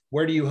now,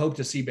 where do you hope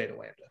to see Beta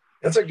Lambda?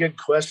 That's a good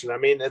question. I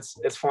mean,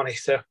 it's funny.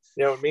 So,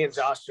 when me and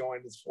Josh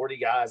joined, it's 40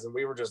 guys, and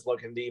we were just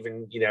looking to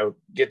even,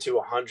 get to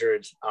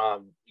 100.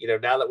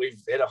 Now that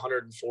we've hit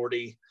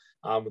 140,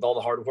 with all the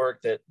hard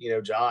work that,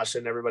 Josh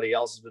and everybody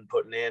else has been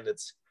putting in,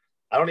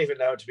 I don't even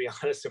know, to be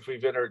honest, if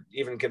we've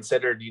even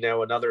considered,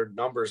 another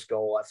numbers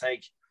goal. I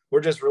think we're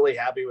just really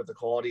happy with the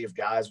quality of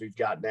guys we've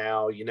got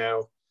now.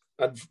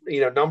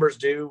 Numbers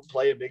do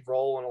play a big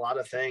role in a lot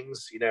of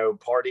things,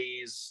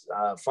 parties,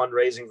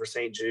 fundraising for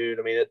St. Jude.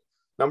 I mean,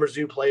 numbers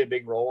do play a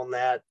big role in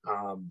that.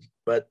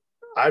 But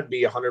I'd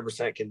be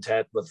 100%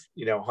 content with,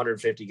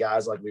 150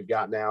 guys like we've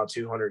got now,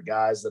 200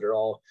 guys that are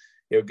all,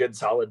 good,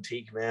 solid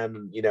teak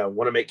men,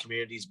 want to make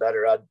communities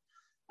better.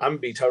 I'm going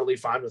to be totally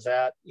fine with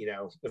that.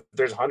 If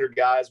there's 100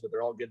 guys, but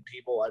they're all good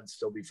people, I'd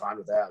still be fine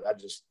with that.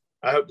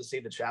 I hope to see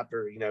the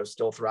chapter,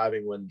 still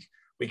thriving when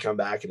we come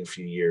back in a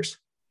few years.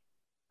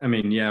 I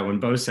mean, yeah, when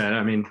Bo said,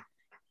 I mean,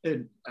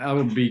 I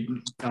won't be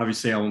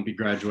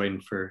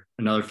graduating for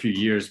another few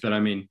years, but I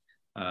mean,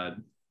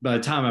 by the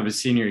time I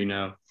was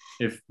senior,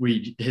 if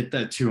we hit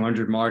that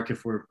 200 mark,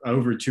 if we're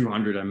over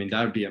 200, I mean,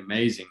 that would be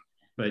amazing.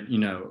 But,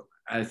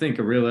 I think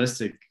a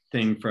realistic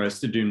thing for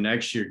us to do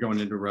next year going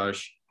into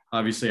Rush,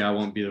 obviously I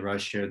won't be the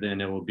Rush chair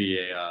then. It will be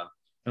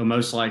it'll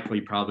most likely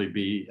probably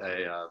be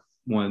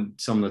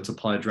someone that's a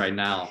pledge right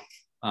now.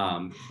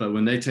 But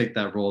when they take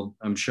that role,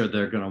 I'm sure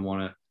they're going to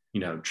want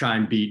to, try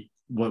and beat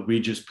what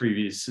we just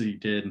previously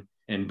did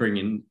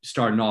and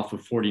starting off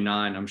with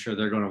 49. I'm sure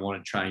they're going to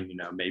want to try and,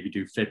 maybe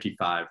do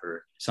 55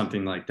 or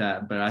something like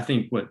that. But I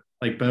think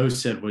like Bo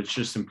said, what's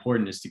just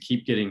important is to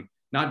keep getting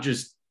not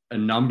just a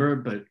number,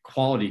 but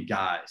quality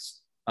guys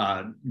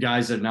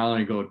that not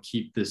only go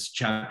keep this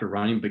chapter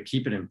running, but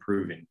keep it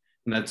improving.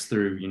 And that's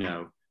through,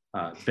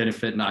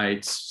 benefit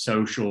nights,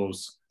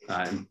 socials,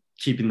 and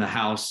keeping the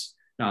house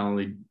not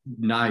only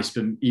nice,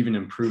 but even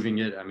improving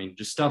it. I mean,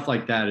 just stuff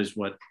like that is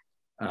what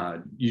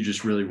you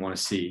just really want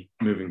to see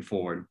moving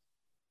forward.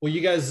 Well, you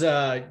guys,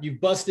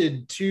 you've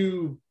busted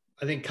two,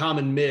 I think,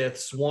 common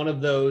myths. One of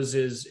those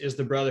is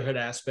the brotherhood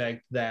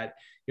aspect that,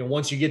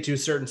 once you get to a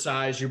certain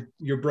size,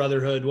 your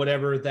brotherhood,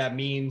 whatever that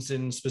means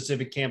in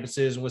specific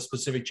campuses and with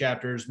specific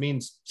chapters,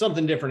 means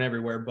something different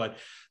everywhere, but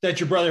that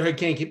your brotherhood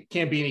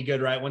can't be any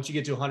good, right? Once you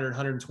get to 100,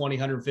 120,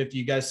 150,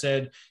 you guys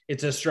said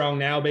it's as strong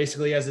now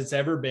basically as it's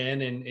ever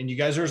been. And you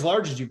guys are as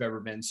large as you've ever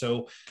been.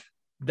 So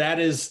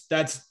that's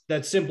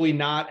simply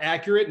not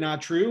accurate,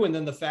 not true. And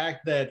then the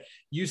fact that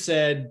you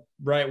said,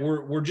 right,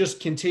 we're just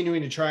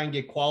continuing to try and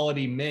get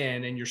quality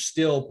men, and you're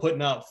still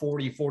putting up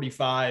 40,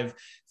 45,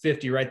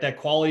 50, right? That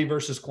quality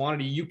versus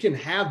quantity, you can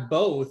have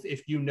both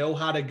if you know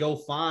how to go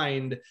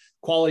find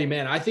quality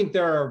men. I think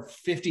there are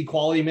 50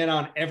 quality men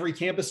on every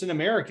campus in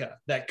America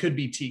that could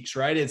be teaks,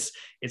 right? It's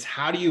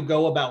how do you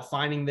go about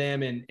finding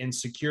them and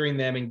securing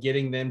them and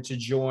getting them to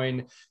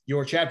join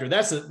your chapter?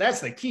 That's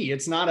the key.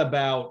 It's not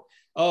about,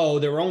 oh,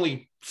 there were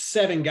only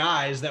 7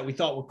 guys that we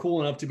thought were cool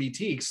enough to be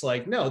teaks.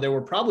 Like, no, there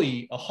were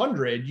probably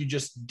 100. You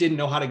just didn't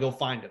know how to go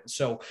find them.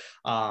 So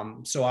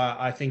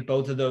I think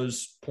both of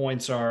those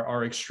points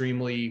are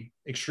extremely,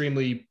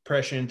 extremely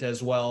prescient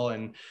as well.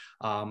 And,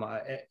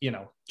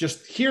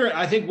 just here,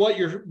 I think what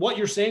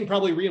you're saying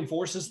probably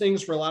reinforces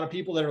things for a lot of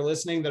people that are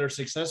listening that are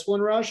successful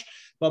in Rush.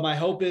 But my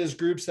hope is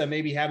groups that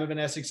maybe haven't been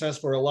as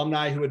successful, or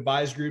alumni who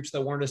advise groups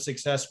that weren't as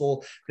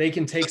successful, they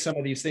can take some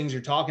of these things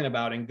you're talking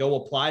about and go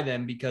apply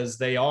them, because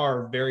they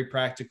are very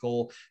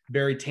practical,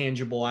 very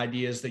tangible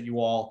ideas that you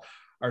all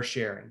are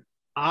sharing.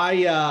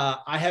 I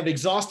have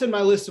exhausted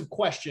my list of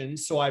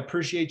questions, so I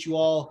appreciate you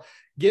all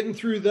getting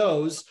through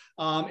those.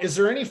 Is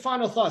there any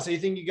final thoughts?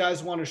 Anything you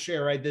guys want to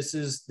share? Right, this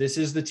is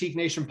the Teak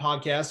Nation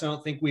podcast. I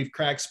don't think we've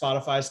cracked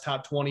Spotify's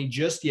top 20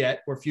 just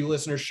yet. We're a few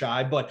listeners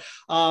shy, but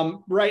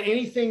right,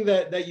 anything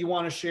that you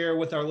want to share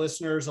with our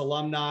listeners,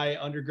 alumni,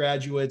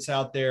 undergraduates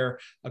out there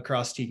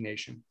across Teak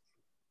Nation?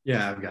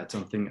 Yeah, I've got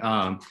something.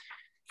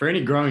 For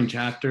any growing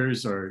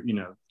chapters or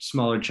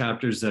smaller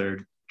chapters that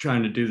are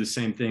trying to do the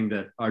same thing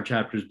that our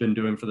chapter's been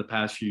doing for the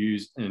past few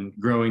years and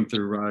growing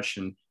through Rush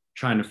and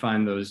trying to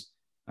find those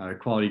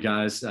quality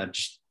guys,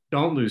 just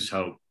don't lose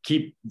hope.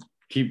 Keep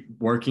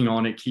working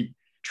on it. Keep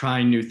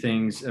trying new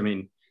things. I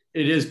mean,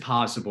 it is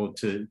possible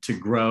to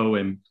grow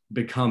and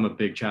become a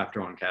big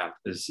chapter on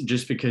campus.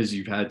 Just because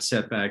you've had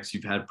setbacks,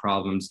 you've had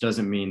problems,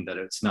 doesn't mean that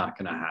it's not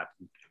going to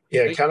happen.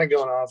 Yeah, kind of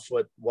going off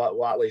what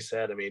Watley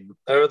said. I mean,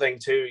 the other thing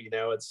too,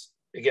 it's,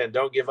 again,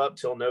 don't give up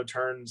till no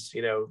turns,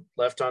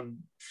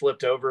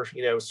 flipped over,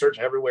 search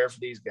everywhere for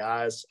these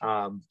guys.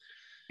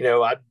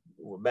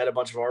 met a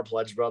bunch of our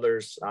pledge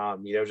brothers,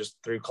 just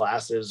through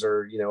classes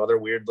or, other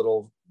weird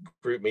little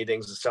group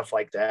meetings and stuff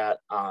like that.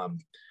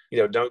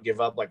 Don't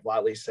give up, like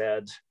Watley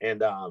said,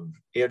 and,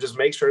 just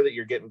make sure that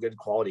you're getting good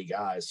quality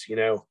guys.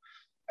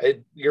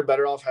 You're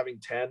better off having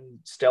 10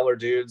 stellar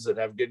dudes that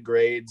have good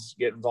grades,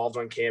 get involved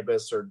on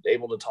campus, or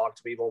able to talk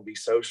to people and be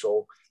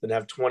social, than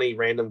have 20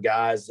 random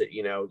guys that,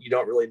 you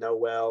don't really know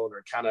well and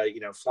are kind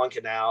of,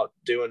 flunking out,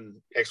 doing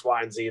X,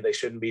 Y, and Z they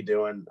shouldn't be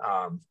doing.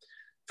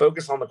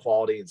 Focus on the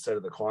quality instead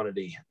of the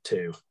quantity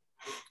too.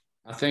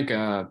 I think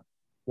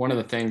one of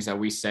the things that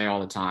we say all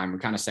the time, we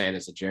kind of say it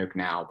as a joke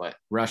now, but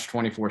rush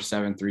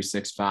 24/7,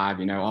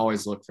 365,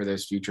 always look for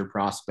those future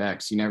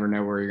prospects. You never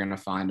know where you're going to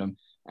find them.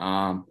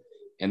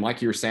 And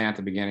like you were saying at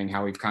the beginning,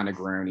 how we've kind of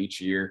grown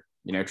each year,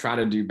 try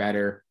to do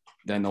better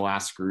than the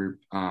last group.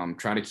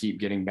 Try to keep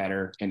getting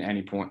better in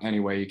any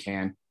way you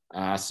can.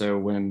 So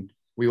when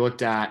we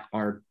looked at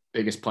our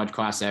biggest pledge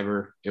class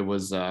ever, it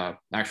was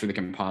actually the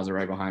composite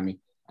right behind me.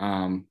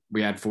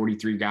 We had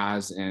 43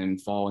 guys in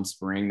fall and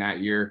spring that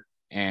year.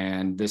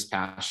 And this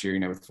past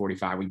year, with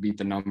 45, we beat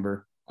the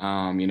number.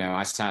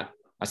 I sat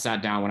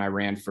down when I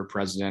ran for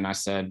president. I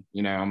said,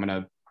 I'm going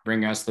to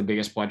bring us the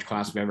biggest pledge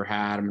class we've ever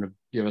had. I'm going to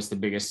give us the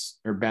biggest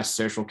or best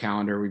social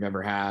calendar we've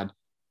ever had.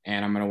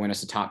 And I'm going to win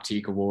us a top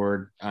TEAC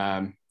award.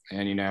 I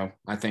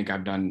think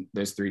I've done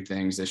those three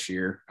things this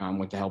year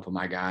with the help of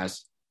my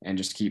guys, and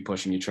just keep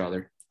pushing each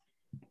other.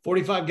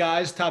 45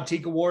 guys, top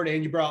TEAC award,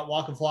 and you brought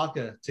Waka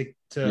Flocka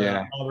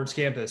to Auburn's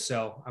campus.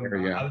 So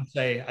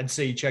I'd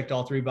say you checked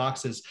all three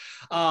boxes.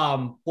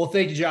 Well,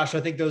 thank you, Josh.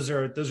 I think those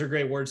are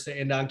great words to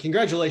end on.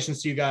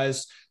 Congratulations to you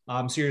guys.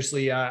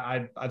 Seriously,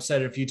 I've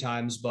said it a few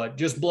times, but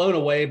just blown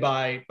away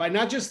by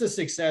not just the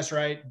success,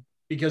 right?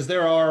 Because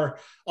there are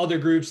other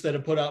groups that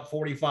have put up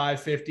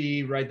 45,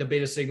 50, right? The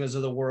Beta Sigmas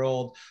of the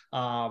world.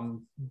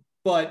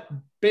 But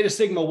Beta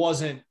Sigma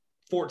wasn't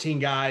 14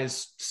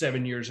 guys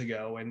 7 years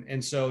ago.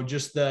 And so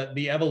just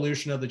the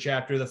evolution of the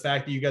chapter, the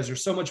fact that you guys are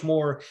so much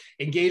more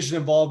engaged and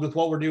involved with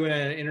what we're doing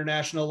at an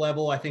international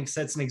level, I think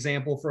sets an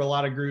example for a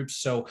lot of groups.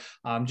 So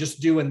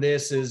just doing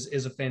this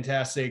is a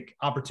fantastic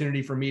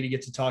opportunity for me to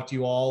get to talk to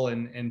you all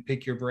and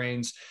pick your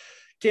brains.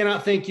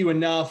 Cannot thank you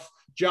enough.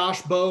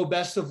 Josh, Bo,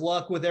 best of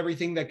luck with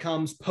everything that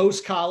comes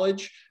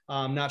post-college.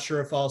 I'm not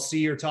sure if I'll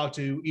see or talk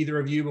to either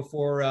of you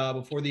before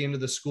the end of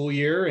the school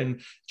year.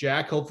 And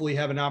Jack, hopefully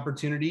have an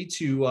opportunity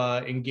to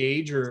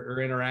engage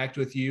or interact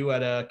with you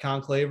at a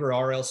conclave or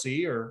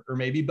RLC or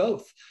maybe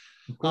both.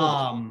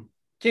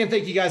 Can't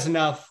thank you guys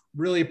enough.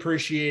 Really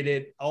appreciate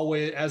it.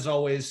 Always, as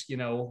always,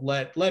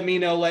 let me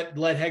know,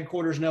 let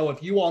headquarters know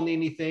if you all need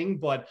anything,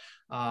 but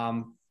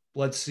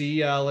let's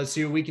see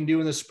what we can do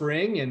in the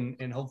spring,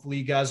 and hopefully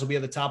you guys will be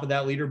at the top of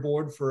that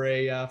leaderboard for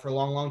a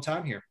long, long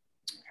time here.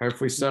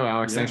 Hopefully so,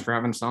 Alex. Thanks for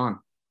having us on.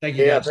 Thank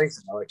you. Guys.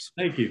 Thanks, Alex.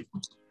 Thank you.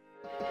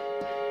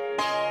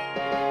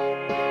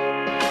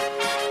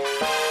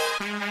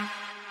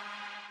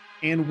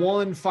 And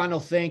one final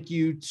thank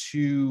you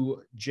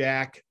to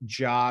Jack,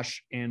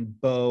 Josh, and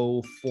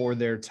Bo for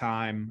their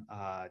time.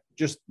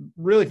 Just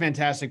really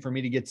fantastic for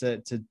me to get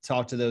to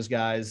talk to those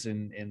guys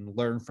and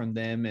learn from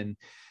them and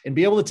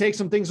be able to take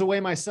some things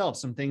away myself,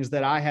 some things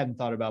that I hadn't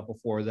thought about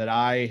before, that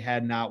I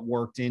had not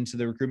worked into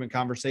the recruitment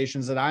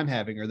conversations that I'm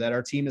having or that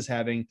our team is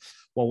having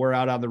while we're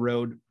out on the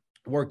road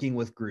working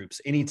with groups.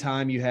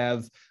 Anytime you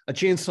have a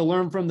chance to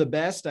learn from the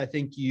best, I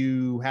think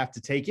you have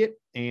to take it.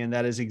 And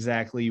that is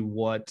exactly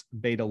what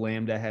Beta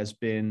Lambda has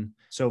been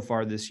so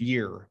far this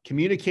year.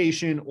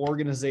 Communication,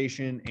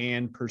 organization,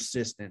 and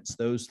persistence.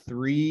 Those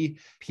three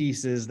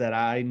pieces that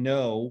I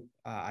know,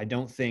 I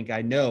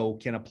know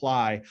can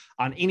apply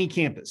on any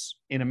campus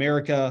in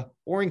America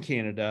or in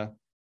Canada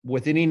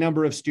with any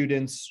number of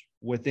students,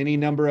 with any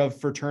number of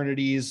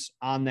fraternities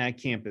on that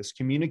campus.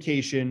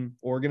 Communication,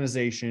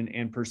 organization,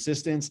 and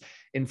persistence.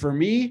 And for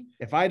me,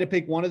 if I had to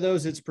pick one of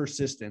those, it's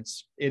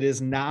persistence. It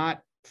is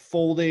not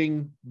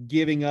folding,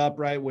 giving up,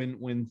 right?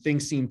 When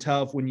things seem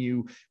tough, when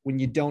you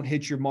don't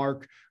hit your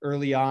mark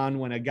early on,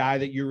 when a guy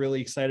that you're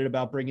really excited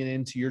about bringing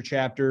into your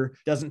chapter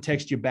doesn't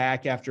text you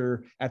back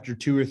after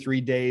 2 or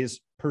 3 days.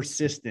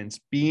 Persistence,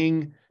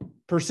 being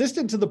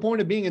persistent to the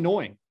point of being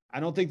annoying. I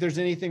don't think there's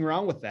anything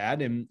wrong with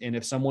that. And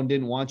if someone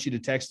didn't want you to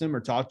text them or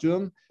talk to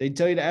them, they'd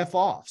tell you to F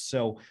off.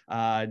 So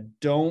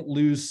don't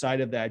lose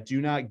sight of that. Do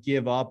not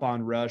give up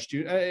on Rush.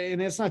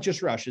 And it's not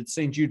just Rush. It's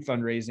St. Jude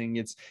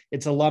fundraising.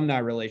 It's alumni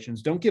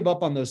relations. Don't give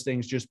up on those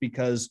things just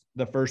because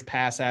the first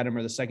pass at them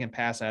or the second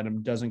pass at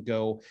them doesn't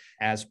go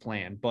as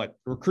planned. But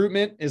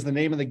recruitment is the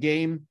name of the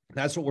game.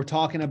 That's what we're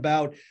talking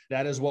about.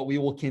 That is what we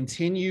will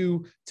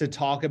continue to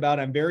talk about.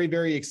 I'm very,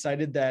 very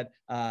excited that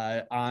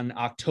on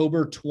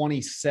October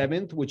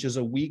 27th, which is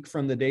a week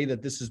from the day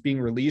that this is being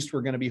released,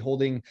 we're going to be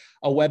holding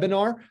a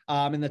webinar.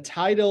 And the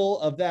title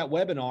of that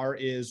webinar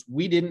is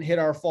 "We Didn't Hit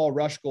Our Fall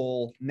Rush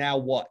Goal, Now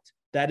What?"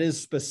 That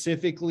is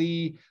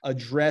specifically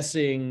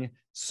addressing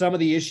some of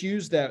the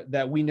issues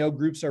that we know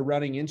groups are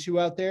running into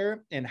out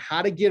there and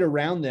how to get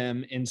around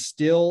them and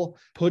still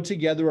put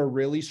together a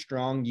really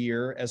strong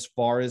year as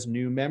far as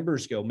new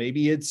members go.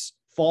 Maybe it's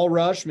fall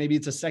rush, maybe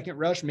it's a second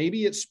rush,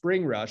 maybe it's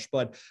spring rush.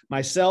 But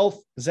myself,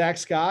 Zach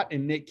Scott,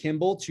 and Nick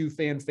Kimball, two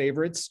fan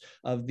favorites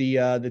of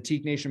the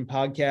Teak Nation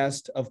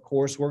podcast, of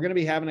course, we're going to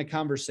be having a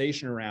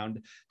conversation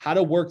around how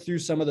to work through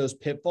some of those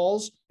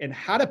pitfalls and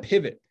how to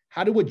pivot,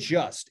 how to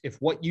adjust if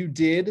what you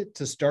did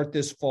to start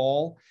this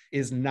fall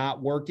is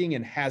not working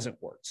and hasn't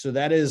worked. So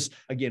that is,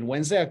 again,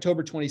 Wednesday,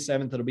 October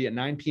 27th. It'll be at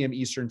 9 p.m.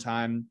 Eastern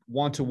time.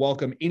 Want to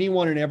welcome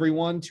anyone and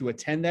everyone to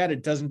attend that.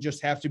 It doesn't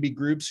just have to be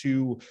groups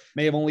who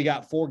may have only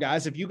got 4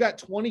 guys. If you got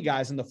 20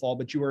 guys in the fall,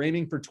 but you were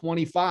aiming for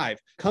 25,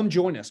 come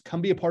join us.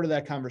 Come be a part of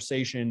that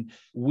conversation.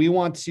 We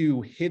want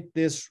to hit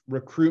this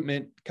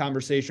recruitment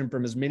conversation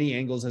from as many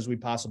angles as we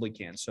possibly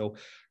can. So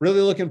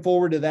really looking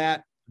forward to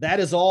that. That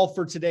is all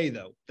for today,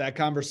 though. That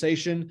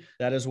conversation,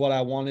 that is what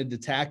I wanted to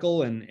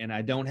tackle, and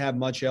I don't have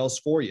much else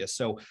for you.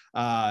 So,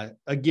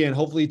 again,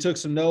 hopefully you took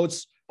some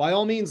notes. By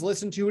all means,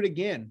 listen to it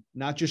again,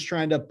 not just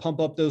trying to pump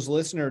up those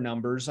listener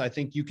numbers. I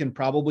think you can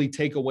probably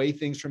take away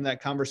things from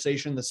that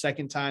conversation the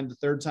second time, the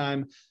third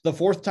time, the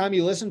fourth time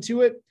you listen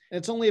to it. And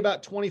it's only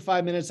about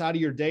 25 minutes out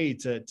of your day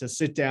to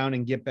sit down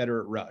and get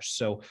better at Rush.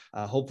 So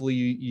hopefully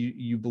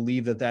you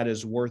believe that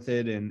is worth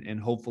it.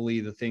 And hopefully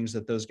the things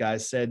that those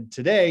guys said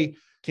today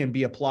can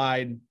be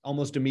applied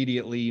almost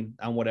immediately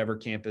on whatever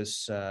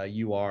campus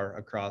you are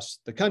across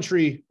the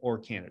country or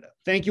Canada.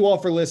 Thank you all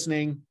for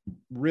listening.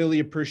 Really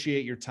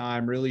appreciate your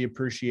time. Really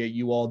appreciate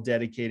you all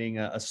dedicating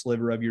a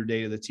sliver of your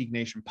day to the Teak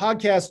Nation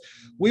podcast.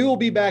 We will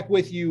be back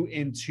with you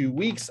in 2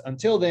 weeks.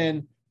 Until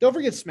then, don't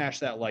forget to smash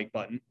that like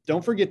button.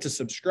 Don't forget to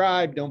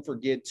subscribe. Don't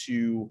forget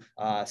to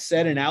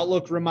set an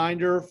Outlook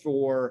reminder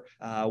for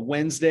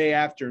Wednesday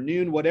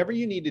afternoon, whatever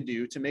you need to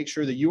do to make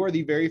sure that you are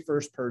the very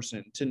first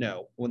person to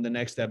know when the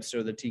next episode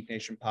of the Teak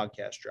Nation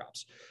podcast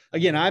drops.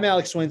 Again, I'm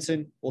Alex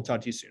Swinson. We'll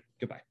talk to you soon.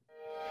 Goodbye.